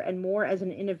center and more as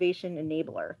an innovation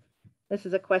enabler? This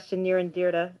is a question near and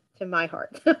dear to my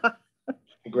heart.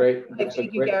 Great. Thank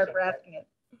you, Garrett, for asking it.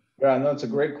 Yeah, no, it's a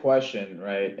great question,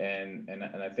 right? And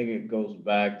I think it goes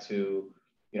back to,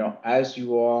 as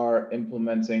you are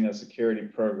implementing a security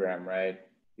program, right,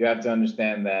 you have to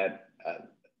understand that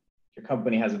your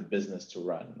company has a business to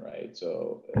run, right?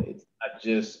 So it's not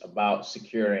just about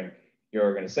securing your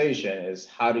organization, is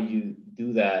how do you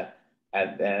do that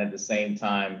and at the same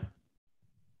time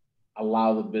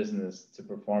allow the business to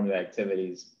perform the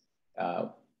activities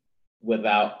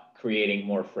without creating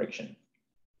more friction.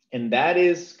 And that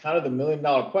is kind of the $1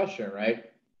 million question, right?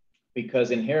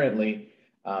 Because inherently,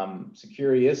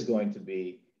 security is going to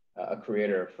be a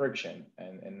creator of friction.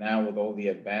 And now with all the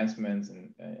advancements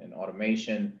and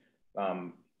automation,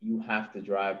 you have to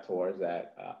drive towards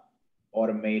that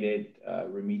automated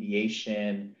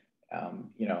remediation,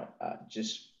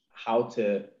 just how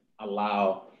to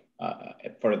allow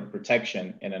for the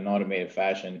protection in an automated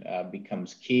fashion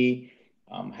becomes key.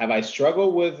 Have I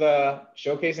struggled with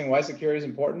showcasing why security is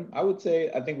important? I would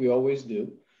say, I think we always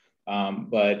do,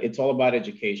 but it's all about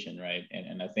education, right?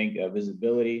 And I think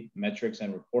visibility, metrics,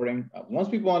 and reporting. Once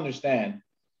people understand,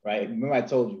 right? Remember I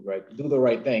told you, right? Do the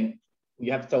right thing.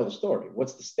 You have to tell the story.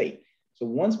 What's the state? So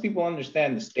once people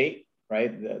understand the state,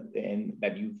 right, and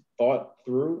that you've thought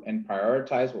through and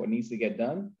prioritized what needs to get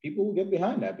done, people will get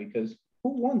behind that, because who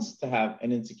wants to have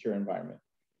an insecure environment?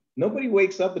 Nobody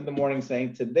wakes up in the morning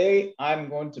saying, today I'm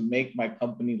going to make my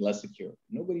company less secure.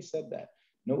 Nobody said that.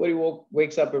 Nobody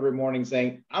wakes up every morning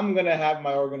saying, I'm going to have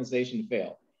my organization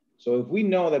fail. So if we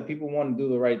know that people want to do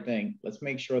the right thing, let's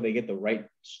make sure they get the right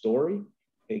story,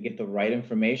 they get the right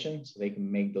information so they can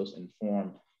make those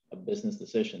informed business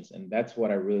decisions. And that's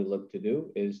what I really look to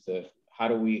do, is to how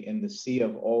do we, in the sea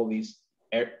of all these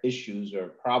issues or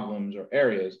problems or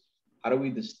areas, how do we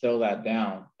distill that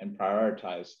down and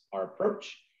prioritize our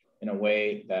approach in a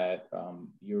way that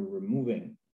you're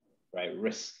removing, right,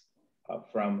 risk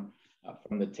from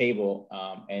the table,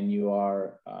 and you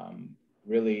are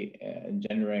really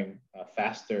engendering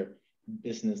faster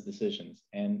business decisions.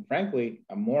 And frankly,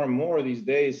 more and more these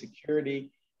days,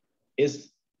 security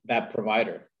is that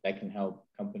provider that can help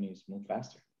companies move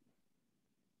faster.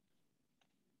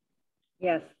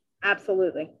 Yes,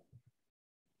 absolutely.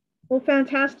 Well,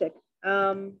 fantastic.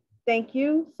 Thank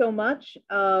you so much.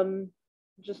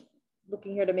 Just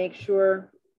looking here to make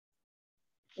sure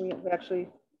we actually,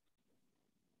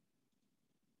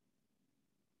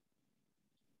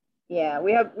 yeah,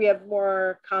 we have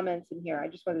more comments in here. I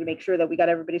just wanted to make sure that we got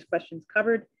everybody's questions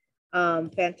covered.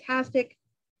 Fantastic.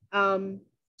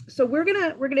 So we're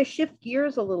gonna shift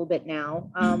gears a little bit now.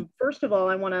 First of all,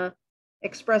 I want to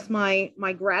express my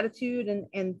gratitude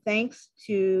and thanks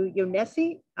to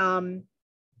Yonesy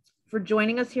for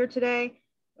joining us here today.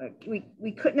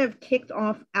 We couldn't have kicked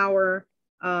off our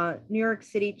New York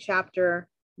City chapter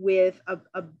with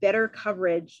a better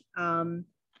coverage,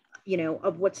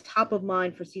 of what's top of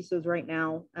mind for CISOs right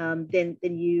now than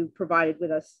you provided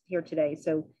with us here today.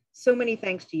 So many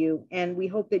thanks to you, and we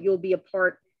hope that you'll be a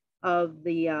part of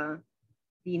the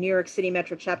New York City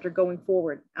Metro Chapter going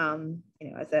forward. As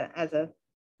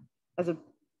a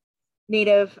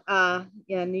native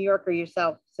New Yorker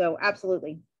yourself, so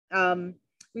absolutely.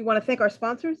 We want to thank our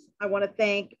sponsors. I want to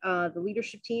thank the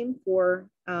leadership team for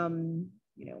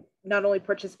not only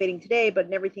participating today, but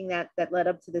in everything that led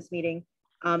up to this meeting.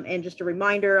 And just a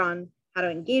reminder on how to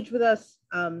engage with us,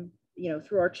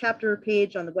 through our chapter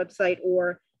page on the website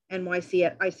or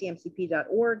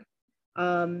nyc@icmcp.org.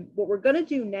 What we're going to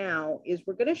do now is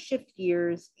we're going to shift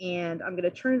gears, and I'm going to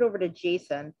turn it over to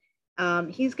Jason.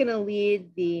 He's going to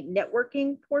lead the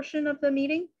networking portion of the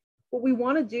meeting. What we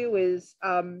want to do is,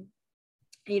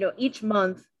 each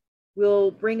month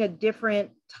we'll bring a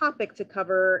different topic to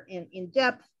cover in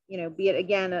depth, be it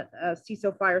again a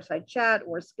CISO Fireside Chat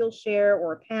or a skill share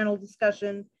or a panel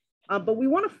discussion. But we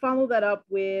want to follow that up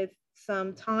with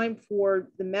some time for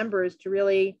the members to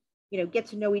really, get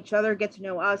to know each other, get to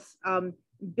know us,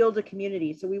 build a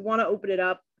community. So we want to open it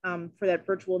up for that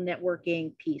virtual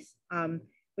networking piece.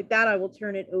 With that, I will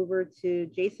turn it over to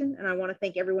Jason, and I want to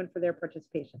thank everyone for their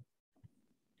participation.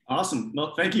 Awesome.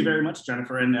 Well, thank you very much,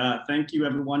 Jennifer. And thank you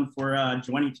everyone for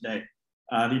joining today.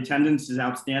 The attendance is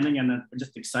outstanding, and I'm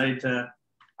just excited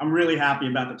I'm really happy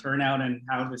about the turnout and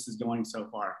how this is going so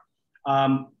far.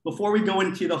 Before we go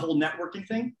into the whole networking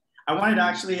thing, I wanted to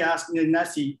actually ask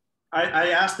Yonesy,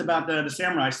 I asked about the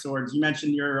samurai swords. You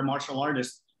mentioned you're a martial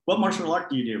artist. What martial art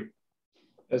do you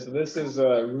do? So this is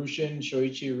Rushin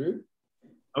Shoichi Ryu.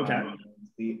 Okay.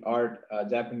 The art,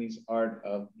 Japanese art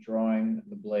of drawing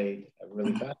the blade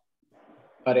really fast,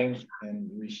 cutting and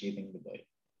resheathing the blade.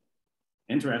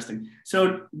 Interesting.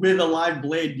 So with a live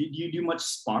blade, do you do much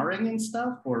sparring and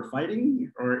stuff or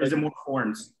fighting, or is it more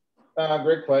forms?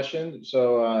 Great question.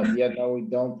 So no, we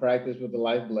don't practice with the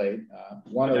live blade.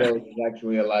 One of those is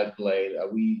actually a live blade.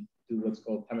 We do what's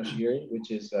called tamashigiri,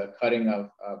 which is cutting of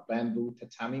bamboo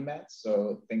tatami mats.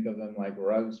 So think of them like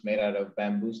rugs made out of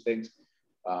bamboo sticks,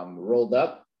 rolled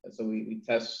up. And so we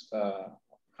test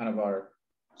kind of our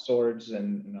swords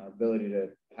and our ability to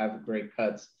have great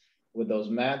cuts with those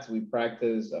mats. We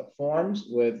practice forms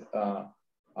with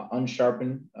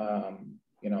unsharpened,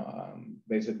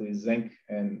 basically zinc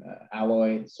and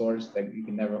alloy swords that you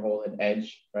can never hold an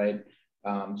edge, right?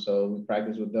 So we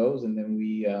practice with those, and then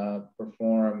we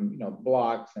perform,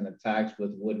 blocks and attacks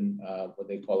with wooden, what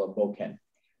they call a bokken.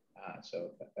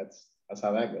 So that's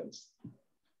how that goes.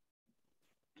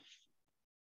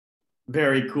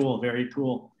 Very cool, very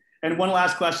cool. And one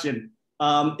last question.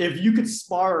 If you could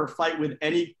spar or fight with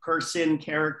any person,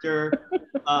 character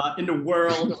in the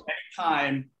world,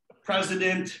 anytime,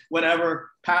 president,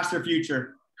 whatever, past or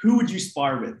future, who would you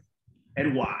spar with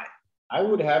and why? I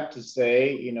would have to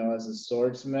say, as a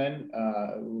swordsman,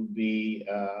 it would be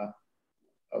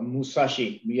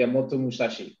Musashi, Miyamoto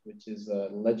Musashi, which is a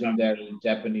legendary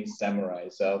Japanese samurai.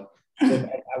 So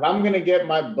if I'm going to get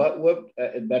my butt whooped,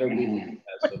 it better be.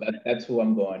 So that's who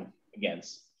I'm going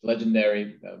against.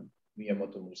 Legendary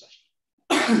Miyamoto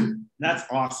Musashi. That's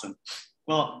awesome.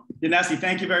 Well, Yonesy,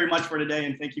 thank you very much for today,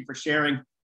 and thank you for sharing.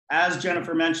 As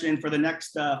Jennifer mentioned, for the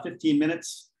next 15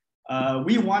 minutes,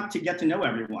 we want to get to know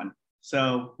everyone.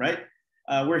 So, right,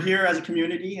 we're here as a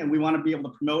community, and we want to be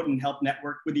able to promote and help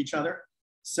network with each other.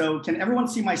 So can everyone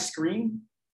see my screen?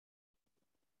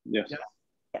 Yes.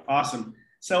 Yeah. Awesome.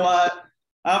 So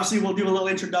obviously, we'll do a little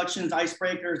introductions,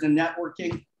 icebreakers, and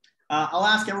networking. I'll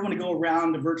ask everyone to go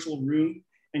around the virtual room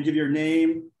and give your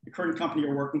name, the current company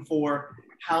you're working for,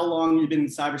 how long you've been in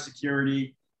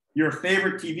cybersecurity, your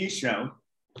favorite TV show,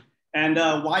 and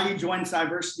why you joined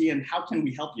Cyversity and how can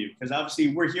we help you? Because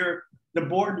obviously we're here, the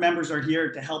board members are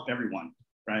here to help everyone,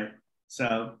 right?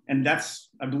 So, and that's,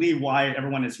 I believe, why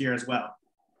everyone is here as well.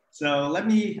 So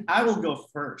I will go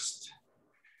first.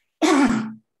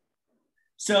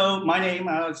 So my name,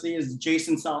 obviously, is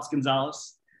Jason Salas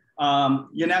Gonzalez.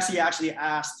 Yonesy actually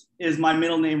asked, is my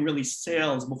middle name really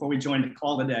Sales before we joined the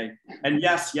call today? And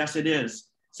yes, it is.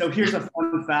 So here's a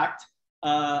fun fact.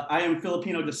 I am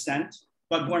Filipino descent,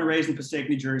 but born and raised in Passaic,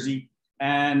 New Jersey.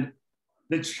 And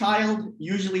the child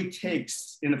usually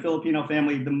takes, in a Filipino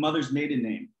family, the mother's maiden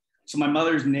name. So my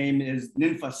mother's name is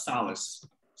Ninfa Salas.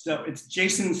 So it's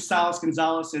Jason Salas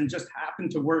Gonzalez, and just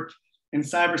happened to work in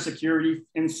cybersecurity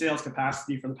in sales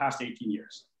capacity for the past 18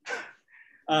 years.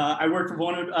 I work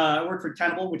for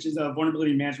Tenable, which is a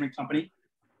vulnerability management company.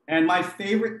 And my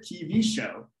favorite TV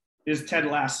show is Ted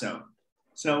Lasso.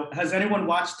 So has anyone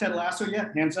watched Ted Lasso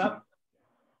yet? Hands up.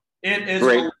 It is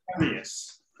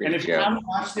hilarious. And if you haven't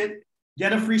watched it,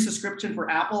 get a free subscription for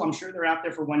Apple. I'm sure they're out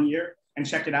there for 1 year, and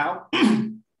check it out.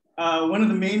 One of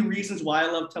the main reasons why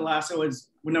I love Ted Lasso is,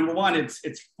 well, number one, it's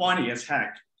funny as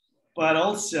heck. But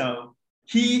also,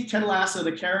 Ted Lasso,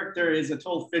 the character, is a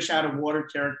total fish out of water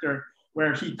character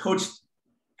where he coached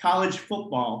college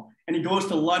football and he goes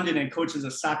to London and coaches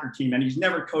a soccer team, and he's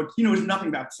never coached, he knows nothing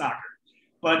about soccer.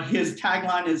 But his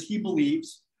tagline is he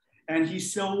believes, and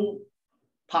he's so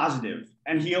positive.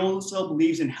 And he also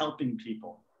believes in helping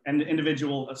people and the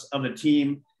individuals of the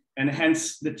team. And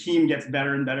hence the team gets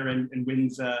better and better and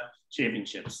wins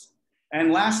championships.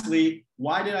 And lastly,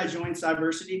 why did I join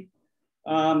Cyversity?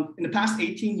 In the past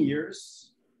 18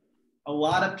 years, a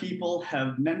lot of people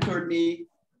have mentored me,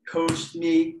 coached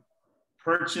me,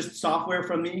 purchased software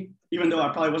from me, even though I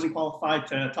probably wasn't qualified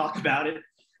to talk about it.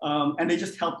 And they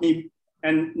just helped me.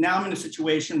 And now I'm in a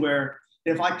situation where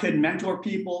if I could mentor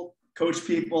people, coach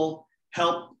people,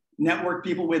 help network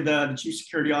people with the chief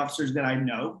security officers that I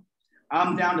know,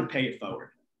 I'm down to pay it forward.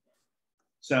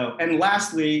 So, and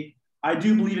lastly, I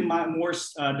do believe in more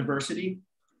diversity.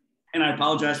 And I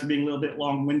apologize for being a little bit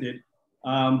long-winded,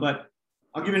 but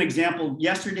I'll give you an example.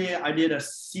 Yesterday, I did a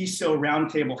CISO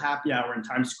roundtable happy hour in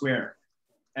Times Square.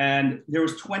 And there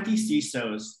was 20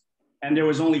 CISOs, and there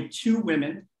was only 2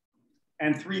 women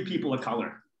and 3 people of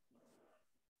color.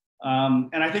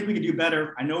 And I think we could do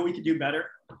better. I know we could do better.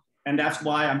 And that's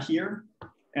why I'm here.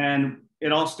 And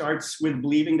it all starts with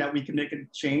believing that we can make a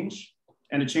change,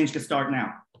 and the change can start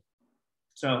now.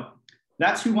 So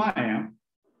that's who I am.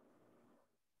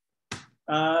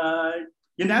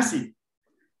 Yonesy,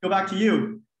 go back to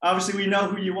you. Obviously, we know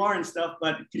who you are and stuff,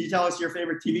 but can you tell us your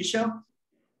favorite TV show?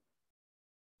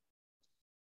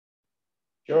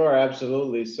 Sure,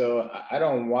 absolutely. So I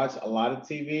don't watch a lot of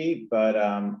TV, but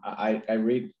I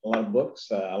read a lot of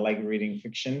books. I like reading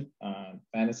fiction,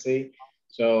 fantasy.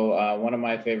 So one of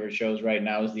my favorite shows right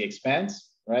now is The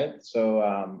Expanse, right? So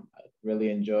I really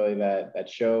enjoy that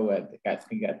show. It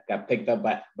got picked up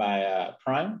by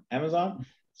Prime, Amazon.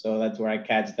 So that's where I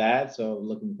catch that. So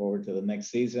looking forward to the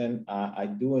next season. I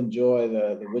do enjoy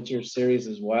the Witcher series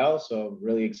as well. So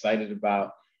really excited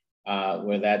about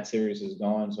where that series is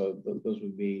going. So those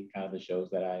would be kind of the shows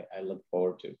that I look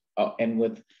forward to. Oh,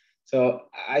 and so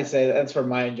I say that's for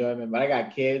my enjoyment, but I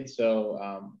got kids.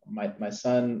 So my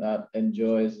son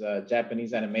enjoys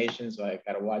Japanese animation. So I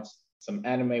got to watch some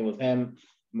anime with him.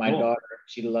 My daughter,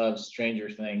 she loves Stranger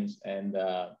Things and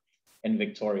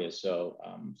Victorious. So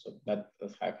that's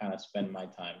how I kind of spend my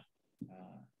time.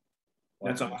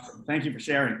 That's awesome. Thank you for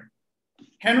sharing.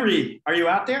 Henry, are you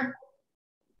out there?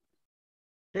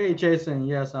 Hey, Jason.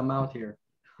 Yes, I'm out here.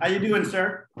 How you doing,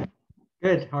 sir?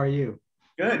 Good. How are you?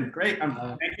 Good. Great.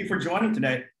 Thank you for joining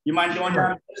today. You mind going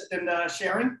down the list and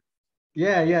sharing?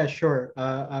 Yeah, sure.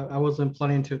 I wasn't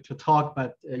planning to talk,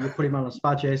 but you put him on the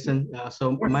spot, Jason.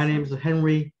 So my name is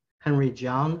Henry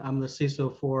Jiang. I'm the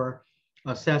CISO for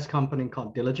a SaaS company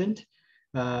called Diligent.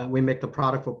 We make the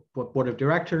product for board of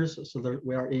directors. So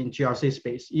we are in GRC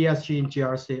space, ESG and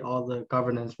GRC, all the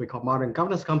governance we call modern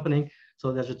governance company.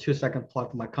 So there's a 2-second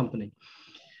plug for my company.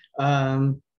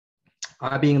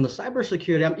 Being in the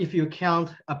cybersecurity, if you count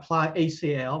apply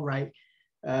ACL, right,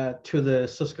 to the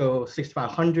Cisco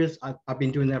 6500s, I've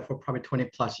been doing that for probably 20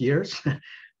 plus years.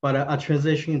 But I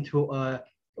transitioned into a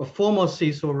formal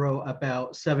CISO role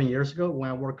about 7 years ago when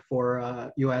I worked for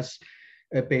a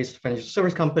US-based financial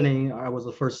service company. I was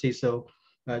the first CISO.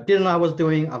 Didn't know what I was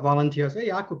doing. I volunteered.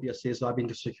 Hey, I could be a CISO. I've been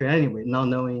to security anyway, not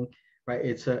knowing. Right,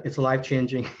 it's a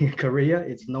life-changing career.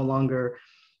 It's no longer,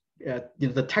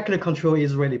 the technical control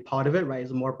is really part of it, right?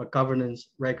 It's more about governance,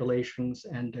 regulations,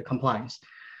 and compliance.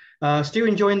 Still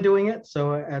enjoying doing it.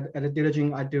 So at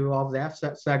Diligent, I do all of that: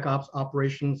 SecOps,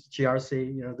 operations,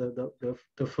 GRC.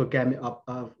 The full gamut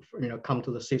of come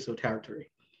to the CISO territory.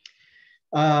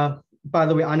 By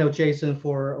the way, I know Jason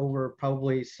for over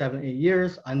probably 7-8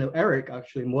 years. I know Eric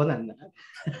actually more than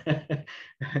that.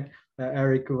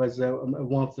 Eric was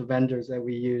one of the vendors that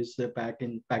we used back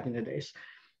in the days.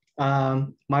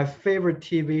 My favorite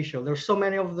TV show, there's so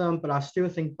many of them, but I still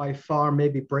think by far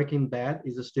maybe Breaking Bad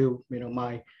is still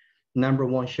my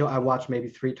 #1 show. I watched maybe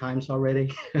 3 times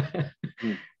already.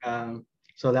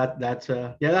 So that's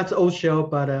an old show,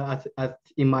 but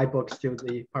in my book still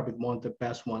probably one of the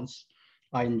best ones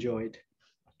I enjoyed.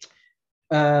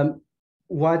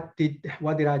 what did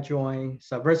I join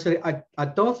Cyversity? I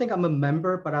don't think I'm a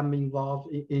member, but I'm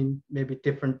involved in maybe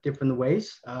different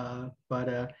ways.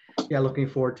 Yeah, looking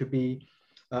forward to be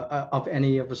of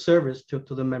any of the service to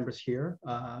the members here,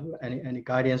 any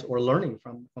guidance or learning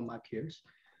from my peers.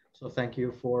 So thank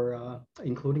you for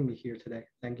including me here today.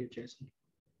 Thank you, Jason.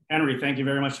 Henry, thank you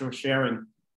very much for sharing.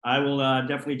 I will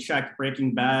definitely check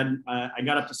Breaking Bad. I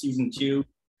got up to season 2.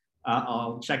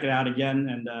 I'll check it out again,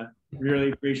 and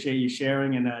really appreciate you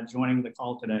sharing and joining the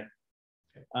call today.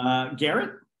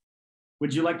 Garrett,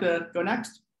 would you like to go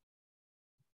next?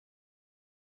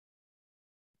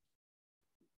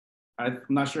 I'm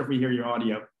not sure if we hear your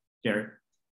audio, Garrett.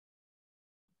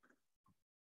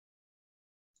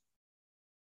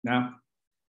 No?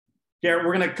 Garrett,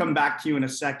 we're gonna come back to you in a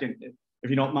second, if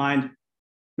you don't mind.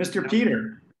 Mr.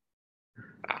 Peter,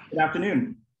 good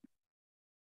afternoon.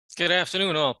 Good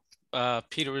afternoon, all.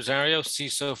 Peter Rosario,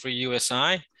 CISO for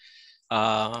USI.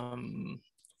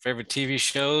 Favorite TV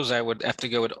shows, I would have to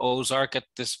go with Ozark at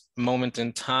this moment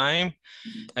in time.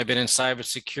 I've been in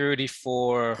cybersecurity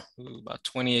for about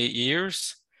 28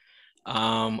 years.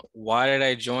 Why did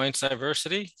I join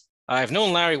Cyversity? I've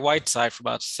known Larry Whiteside for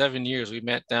about 7 years. We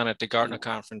met down at the Gartner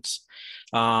conference.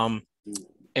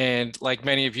 And like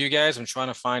many of you guys, I'm trying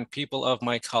to find people of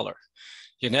my color.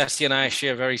 Yonesy and I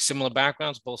share very similar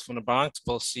backgrounds, both from the Bronx,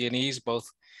 both CNEs, both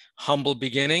humble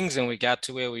beginnings, and we got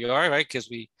to where we are, right? Because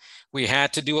we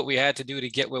had to do what we had to do to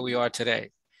get where we are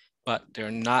today. But there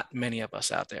are not many of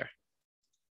us out there.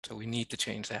 So we need to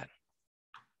change that.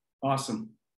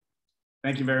 Awesome.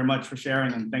 Thank you very much for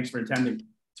sharing, and thanks for attending.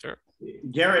 Sure.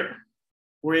 Garrett,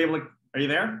 are you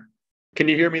there? Can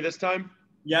you hear me this time?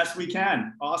 Yes, we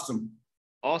can. Awesome.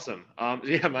 Awesome.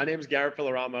 Yeah, my name is Garrett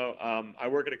Filoramo. I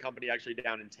work at a company actually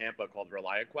down in Tampa called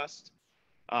ReliaQuest.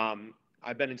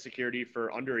 I've been in security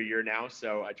for under a year now,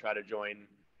 so I try to join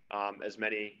as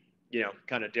many,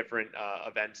 kind of different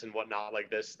events and whatnot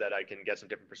like this that I can get some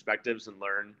different perspectives and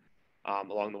learn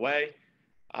along the way.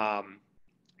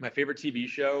 My favorite TV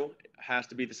show has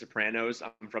to be The Sopranos.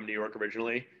 I'm from New York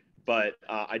originally, but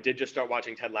I did just start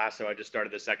watching Ted Lasso. I just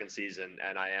started the 2nd season,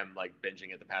 and I am like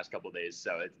binging it the past couple of days,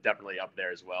 so it's definitely up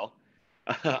there as well.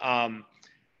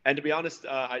 And to be honest,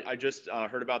 I just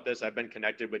heard about this. I've been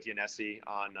connected with Yonesy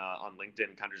on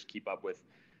LinkedIn, kind of just keep up with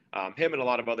him and a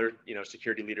lot of other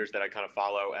security leaders that I kind of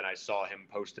follow, and I saw him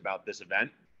post about this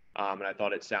event, and I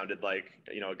thought it sounded like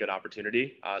a good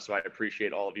opportunity. So I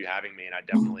appreciate all of you having me, and I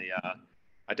definitely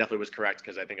was correct,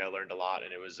 because I think I learned a lot,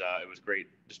 and it was great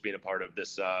just being a part of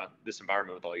this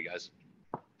environment with all you guys.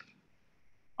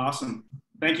 Awesome.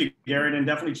 Thank you, Garrett, and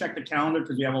definitely check the calendar,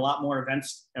 because we have a lot more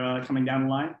events coming down the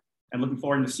line, and looking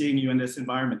forward to seeing you in this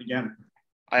environment again.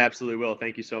 I absolutely will.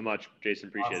 Thank you so much, Jason.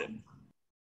 Appreciate it.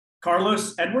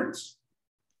 Carlos Edwards,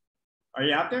 are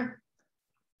you out there?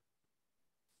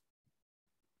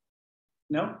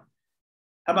 No?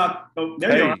 How about, oh,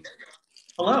 there you are.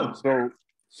 Hello.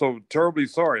 So terribly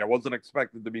sorry. I wasn't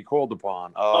expected to be called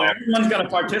upon. Everyone's got to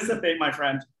participate, my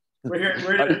friend. We're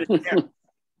here.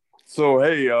 So,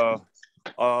 hey,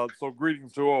 so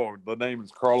greetings to all. The name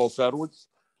is Carlos Edwards.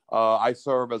 I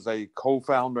serve as a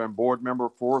co-founder and board member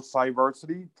for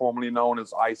Cyversity, formerly known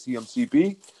as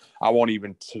ICMCP. I won't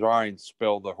even try and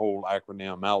spell the whole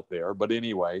acronym out there. But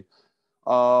anyway,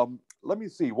 let me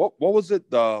see. What was it?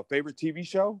 The favorite TV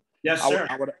show? Yes, sir.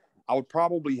 I would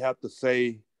probably have to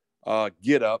say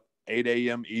Get Up, 8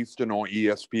 a.m. Eastern on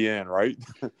ESPN, right?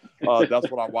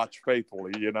 That's what I watch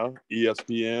faithfully,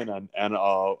 ESPN and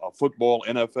a football,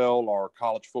 NFL or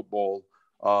college football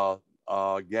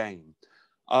game.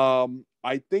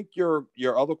 I think your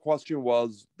other question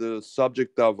was the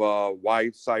subject of why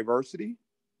Cyversity?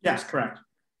 Yes, correct.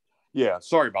 Yeah,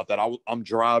 sorry about that. I'm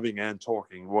driving and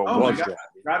talking. Well, oh my God.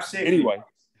 Drive safe.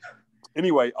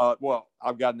 Anyway, well,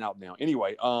 I've gotten out now.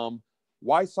 Anyway,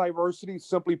 why Cyversity?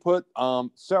 Simply put,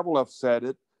 several have said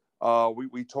it.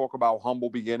 We talk about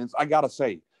humble beginnings. I gotta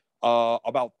say,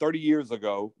 about 30 years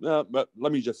ago, but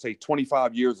let me just say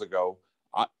 25 years ago,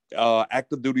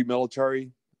 active duty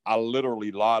military, I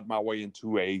literally lied my way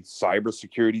into a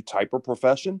cybersecurity type of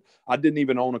profession. I didn't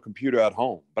even own a computer at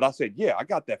home, but I said, yeah, I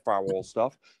got that firewall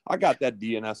stuff. I got that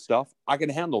DNS stuff. I can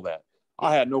handle that.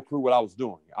 I had no clue what I was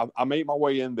doing. I made my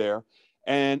way in there.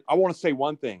 And I want to say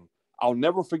one thing. I'll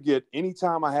never forget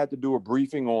anytime I had to do a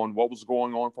briefing on what was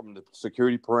going on from the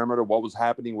security perimeter, what was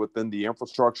happening within the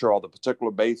infrastructure or the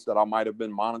particular base that I might have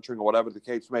been monitoring or whatever the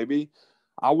case may be.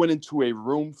 I went into a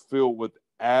room filled with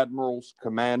admirals,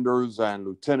 commanders, and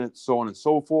lieutenants, so on and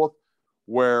so forth,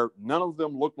 where none of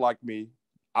them looked like me.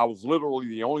 I was literally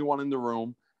the only one in the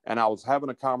room, and I was having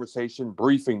a conversation,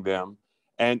 briefing them.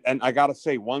 And I got to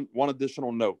say one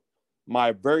additional note.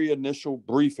 my very initial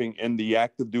briefing in the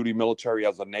active duty military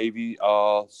as a Navy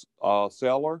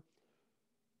sailor,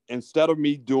 instead of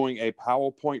me doing a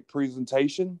PowerPoint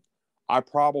presentation, I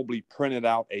probably printed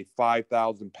out a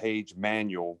 5,000-page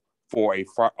manual for a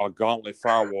gauntlet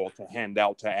firewall to hand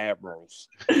out to admirals.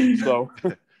 So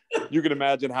you can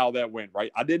imagine how that went,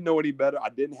 right? I didn't know any better. I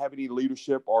didn't have any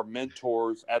leadership or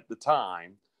mentors at the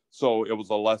time. So it was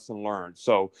a lesson learned.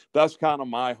 So that's kind of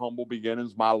my humble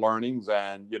beginnings, my learnings,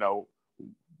 and, you know,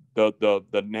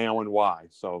 the now and why.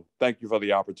 So thank you for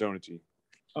the opportunity.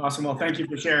 Awesome. Well, thank you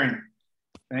for sharing.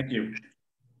 Thank you.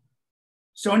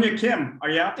 Sonia Kim, are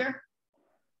you out there?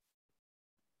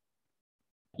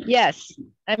 Yes,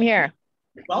 I'm here.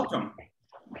 Welcome.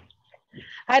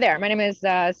 Hi there. My name is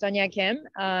Sonia Kim.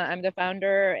 I'm the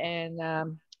founder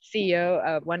and CEO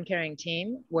of One Caring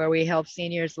Team, where we help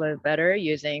seniors live better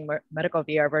using medical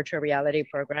VR virtual reality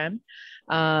program.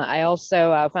 I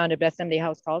also founded Best MD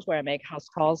House Calls, where I make house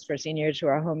calls for seniors who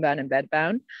are homebound and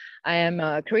bedbound. I am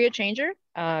a career changer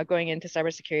going into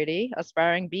cybersecurity,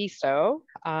 aspiring be so.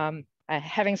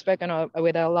 Having spoken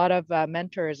with a lot of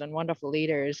mentors and wonderful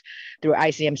leaders through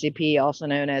ICMCP, also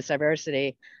known as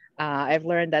Cyversity, I've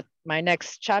learned that my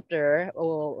next chapter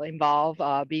will involve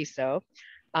BSO.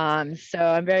 So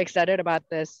I'm very excited about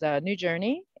this new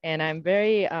journey, and I'm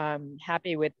very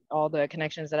happy with all the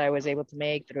connections that I was able to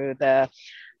make through the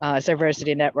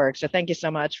Cyversity network. So thank you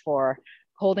so much for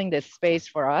holding this space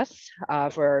for us,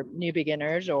 for new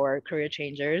beginners or career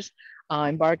changers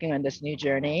embarking on this new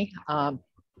journey.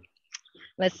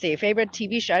 Let's see, favorite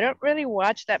TV show. I don't really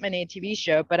watch that many TV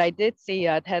shows, but I did see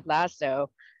Ted Lasso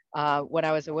when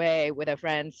I was away with a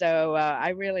friend. So I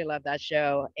really love that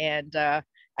show. And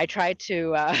I try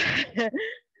to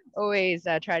always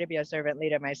try to be a servant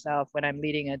leader myself when I'm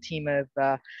leading a team of,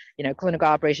 you know, clinical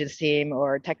operations team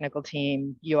or technical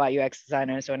team, UI, UX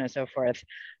designer, so on and so forth.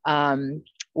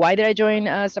 Why did I join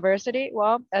Cyversity?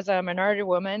 Well, as a minority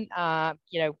woman,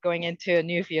 you know, going into a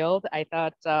new field, I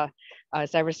thought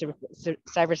Cyversity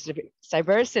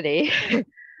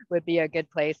would be a good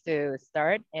place to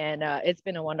start. And it's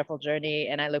been a wonderful journey.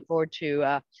 And I look forward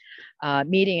to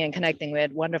meeting and connecting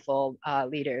with wonderful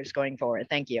leaders going forward.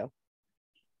 Thank you.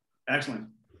 Excellent.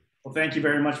 Well, thank you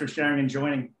very much for sharing and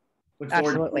joining. Look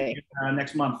forward Absolutely. to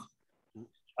next month.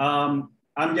 I'm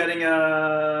getting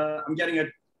a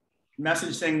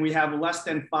message saying we have less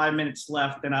than 5 minutes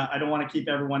left, and I don't want to keep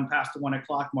everyone past the 1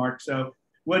 o'clock mark. So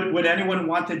would anyone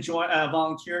want to join,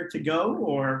 volunteer to go,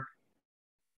 or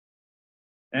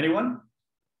anyone?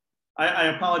 I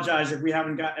apologize if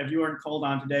if you weren't called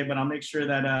on today, but I'll make sure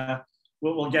that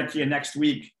we'll get to you next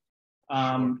week.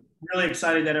 Really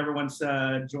excited that everyone's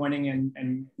joining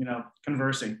and you know,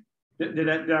 conversing.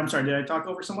 I'm sorry, did I talk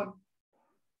over someone?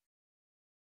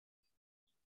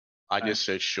 I just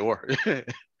said sure.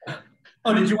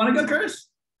 Oh, did you want to go, Curtis?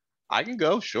 I can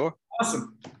go, sure.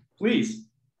 Awesome, please.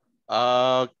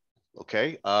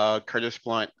 Okay, Curtis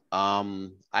Blunt. I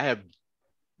have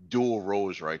dual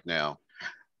roles right now.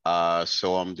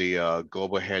 So I'm the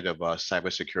global head of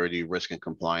cybersecurity risk and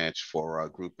compliance for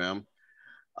Group M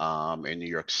in New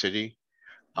York City.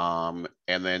 And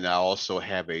then I also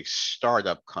have a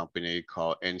startup company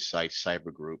called Insight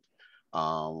Cyber Group,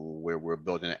 where we're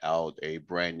building out a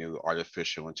brand new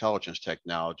artificial intelligence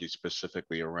technology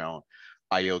specifically around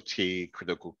IoT,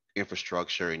 critical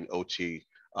infrastructure, and OT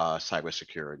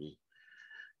cybersecurity.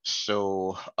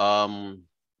 So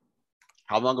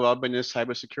how long have I been in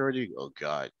cybersecurity? Oh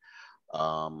God,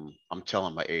 I'm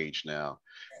telling my age now.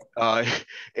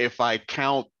 If I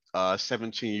count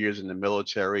 17 years in the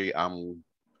military,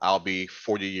 I'll be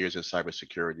 40 years in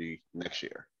cybersecurity next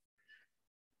year.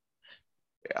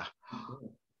 Yeah.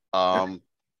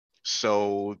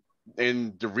 So,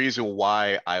 and the reason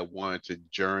why I wanted to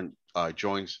join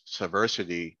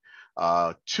Cyversity,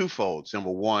 twofold.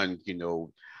 Number one, you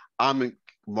know, I'm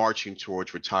marching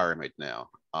towards retirement now.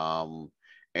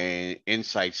 And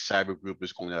Insight Cyber Group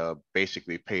is going to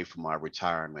basically pay for my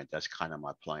retirement. That's kind of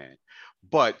my plan.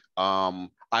 But I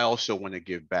also want to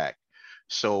give back.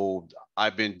 So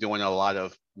I've been doing a lot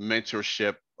of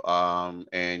mentorship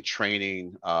and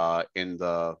training I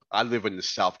live in the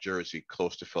South Jersey,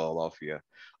 close to Philadelphia,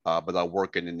 but I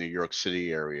work in the New York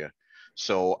City area.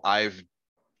 So I've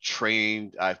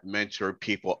mentored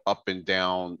people up and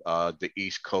down the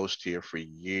East Coast here for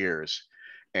years.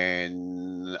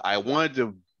 And I wanted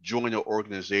to join an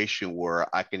organization where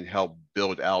I can help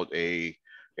build out a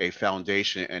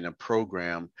foundation and a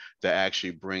program that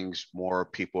actually brings more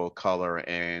people of color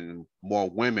and more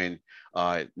women,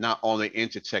 not only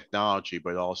into technology,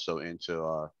 but also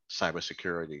into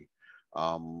cybersecurity.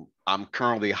 I'm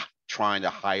currently trying to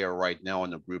hire right now on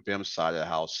the Group M side of the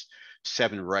house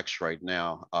 7 recs right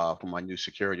now for my new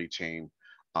security team.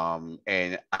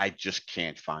 And I just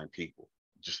can't find people,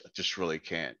 just really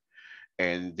can't.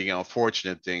 And the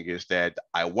unfortunate thing is that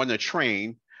I want to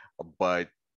train, but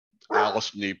I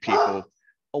also need people.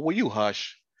 Oh, will you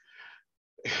hush?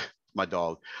 My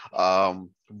dog.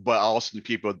 But I also need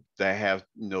people that have,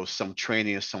 you know, some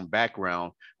training and some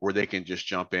background where they can just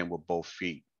jump in with both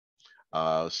feet.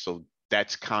 So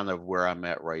that's kind of where I'm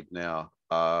at right now.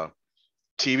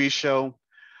 TV show,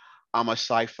 I'm a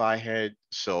sci-fi head,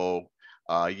 so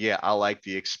yeah, I like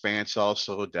The Expanse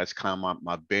also. That's kind of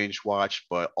my binge watch,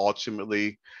 but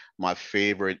ultimately, my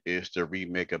favorite is the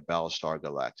remake of Battlestar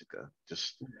Galactica.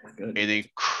 Just an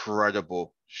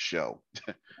incredible show.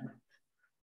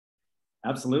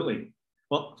 Absolutely.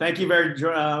 Well, thank you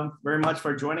very much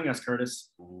for joining us, Curtis.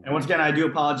 And once again, I do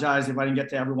apologize if I didn't get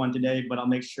to everyone today, but I'll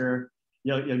make sure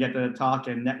you'll get to talk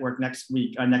and network next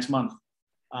month.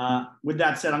 With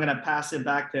that said, I'm going to pass it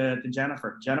back to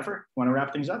Jennifer. Jennifer, want to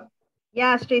wrap things up?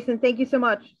 Yes, Jason, thank you so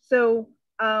much. So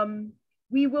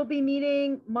we will be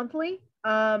meeting monthly.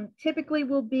 Typically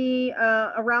we'll be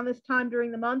around this time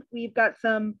during the month. We've got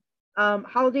some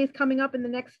holidays coming up in the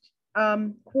next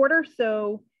quarter.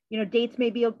 So, you know, dates may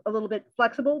be a little bit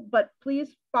flexible, but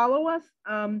please follow us.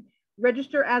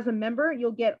 Register as a member.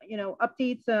 You'll get, you know,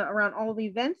 updates around all the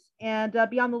events, and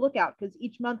be on the lookout, because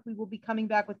each month we will be coming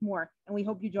back with more, and we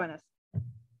hope you join us.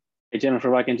 Hey, Jennifer,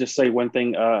 if I can just say one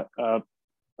thing.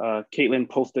 Caitlin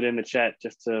posted in the chat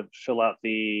just to fill out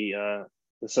the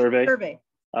survey.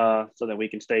 So that we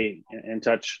can stay in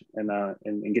touch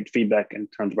and get feedback in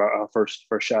terms of our first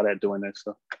shot at doing this.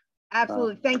 So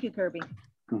absolutely. Thank you, Kirby.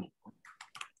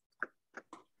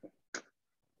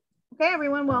 Okay,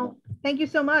 everyone. Well, thank you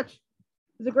so much.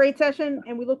 It was a great session,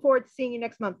 and we look forward to seeing you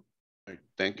next month.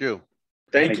 Thank you.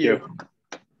 Thank you.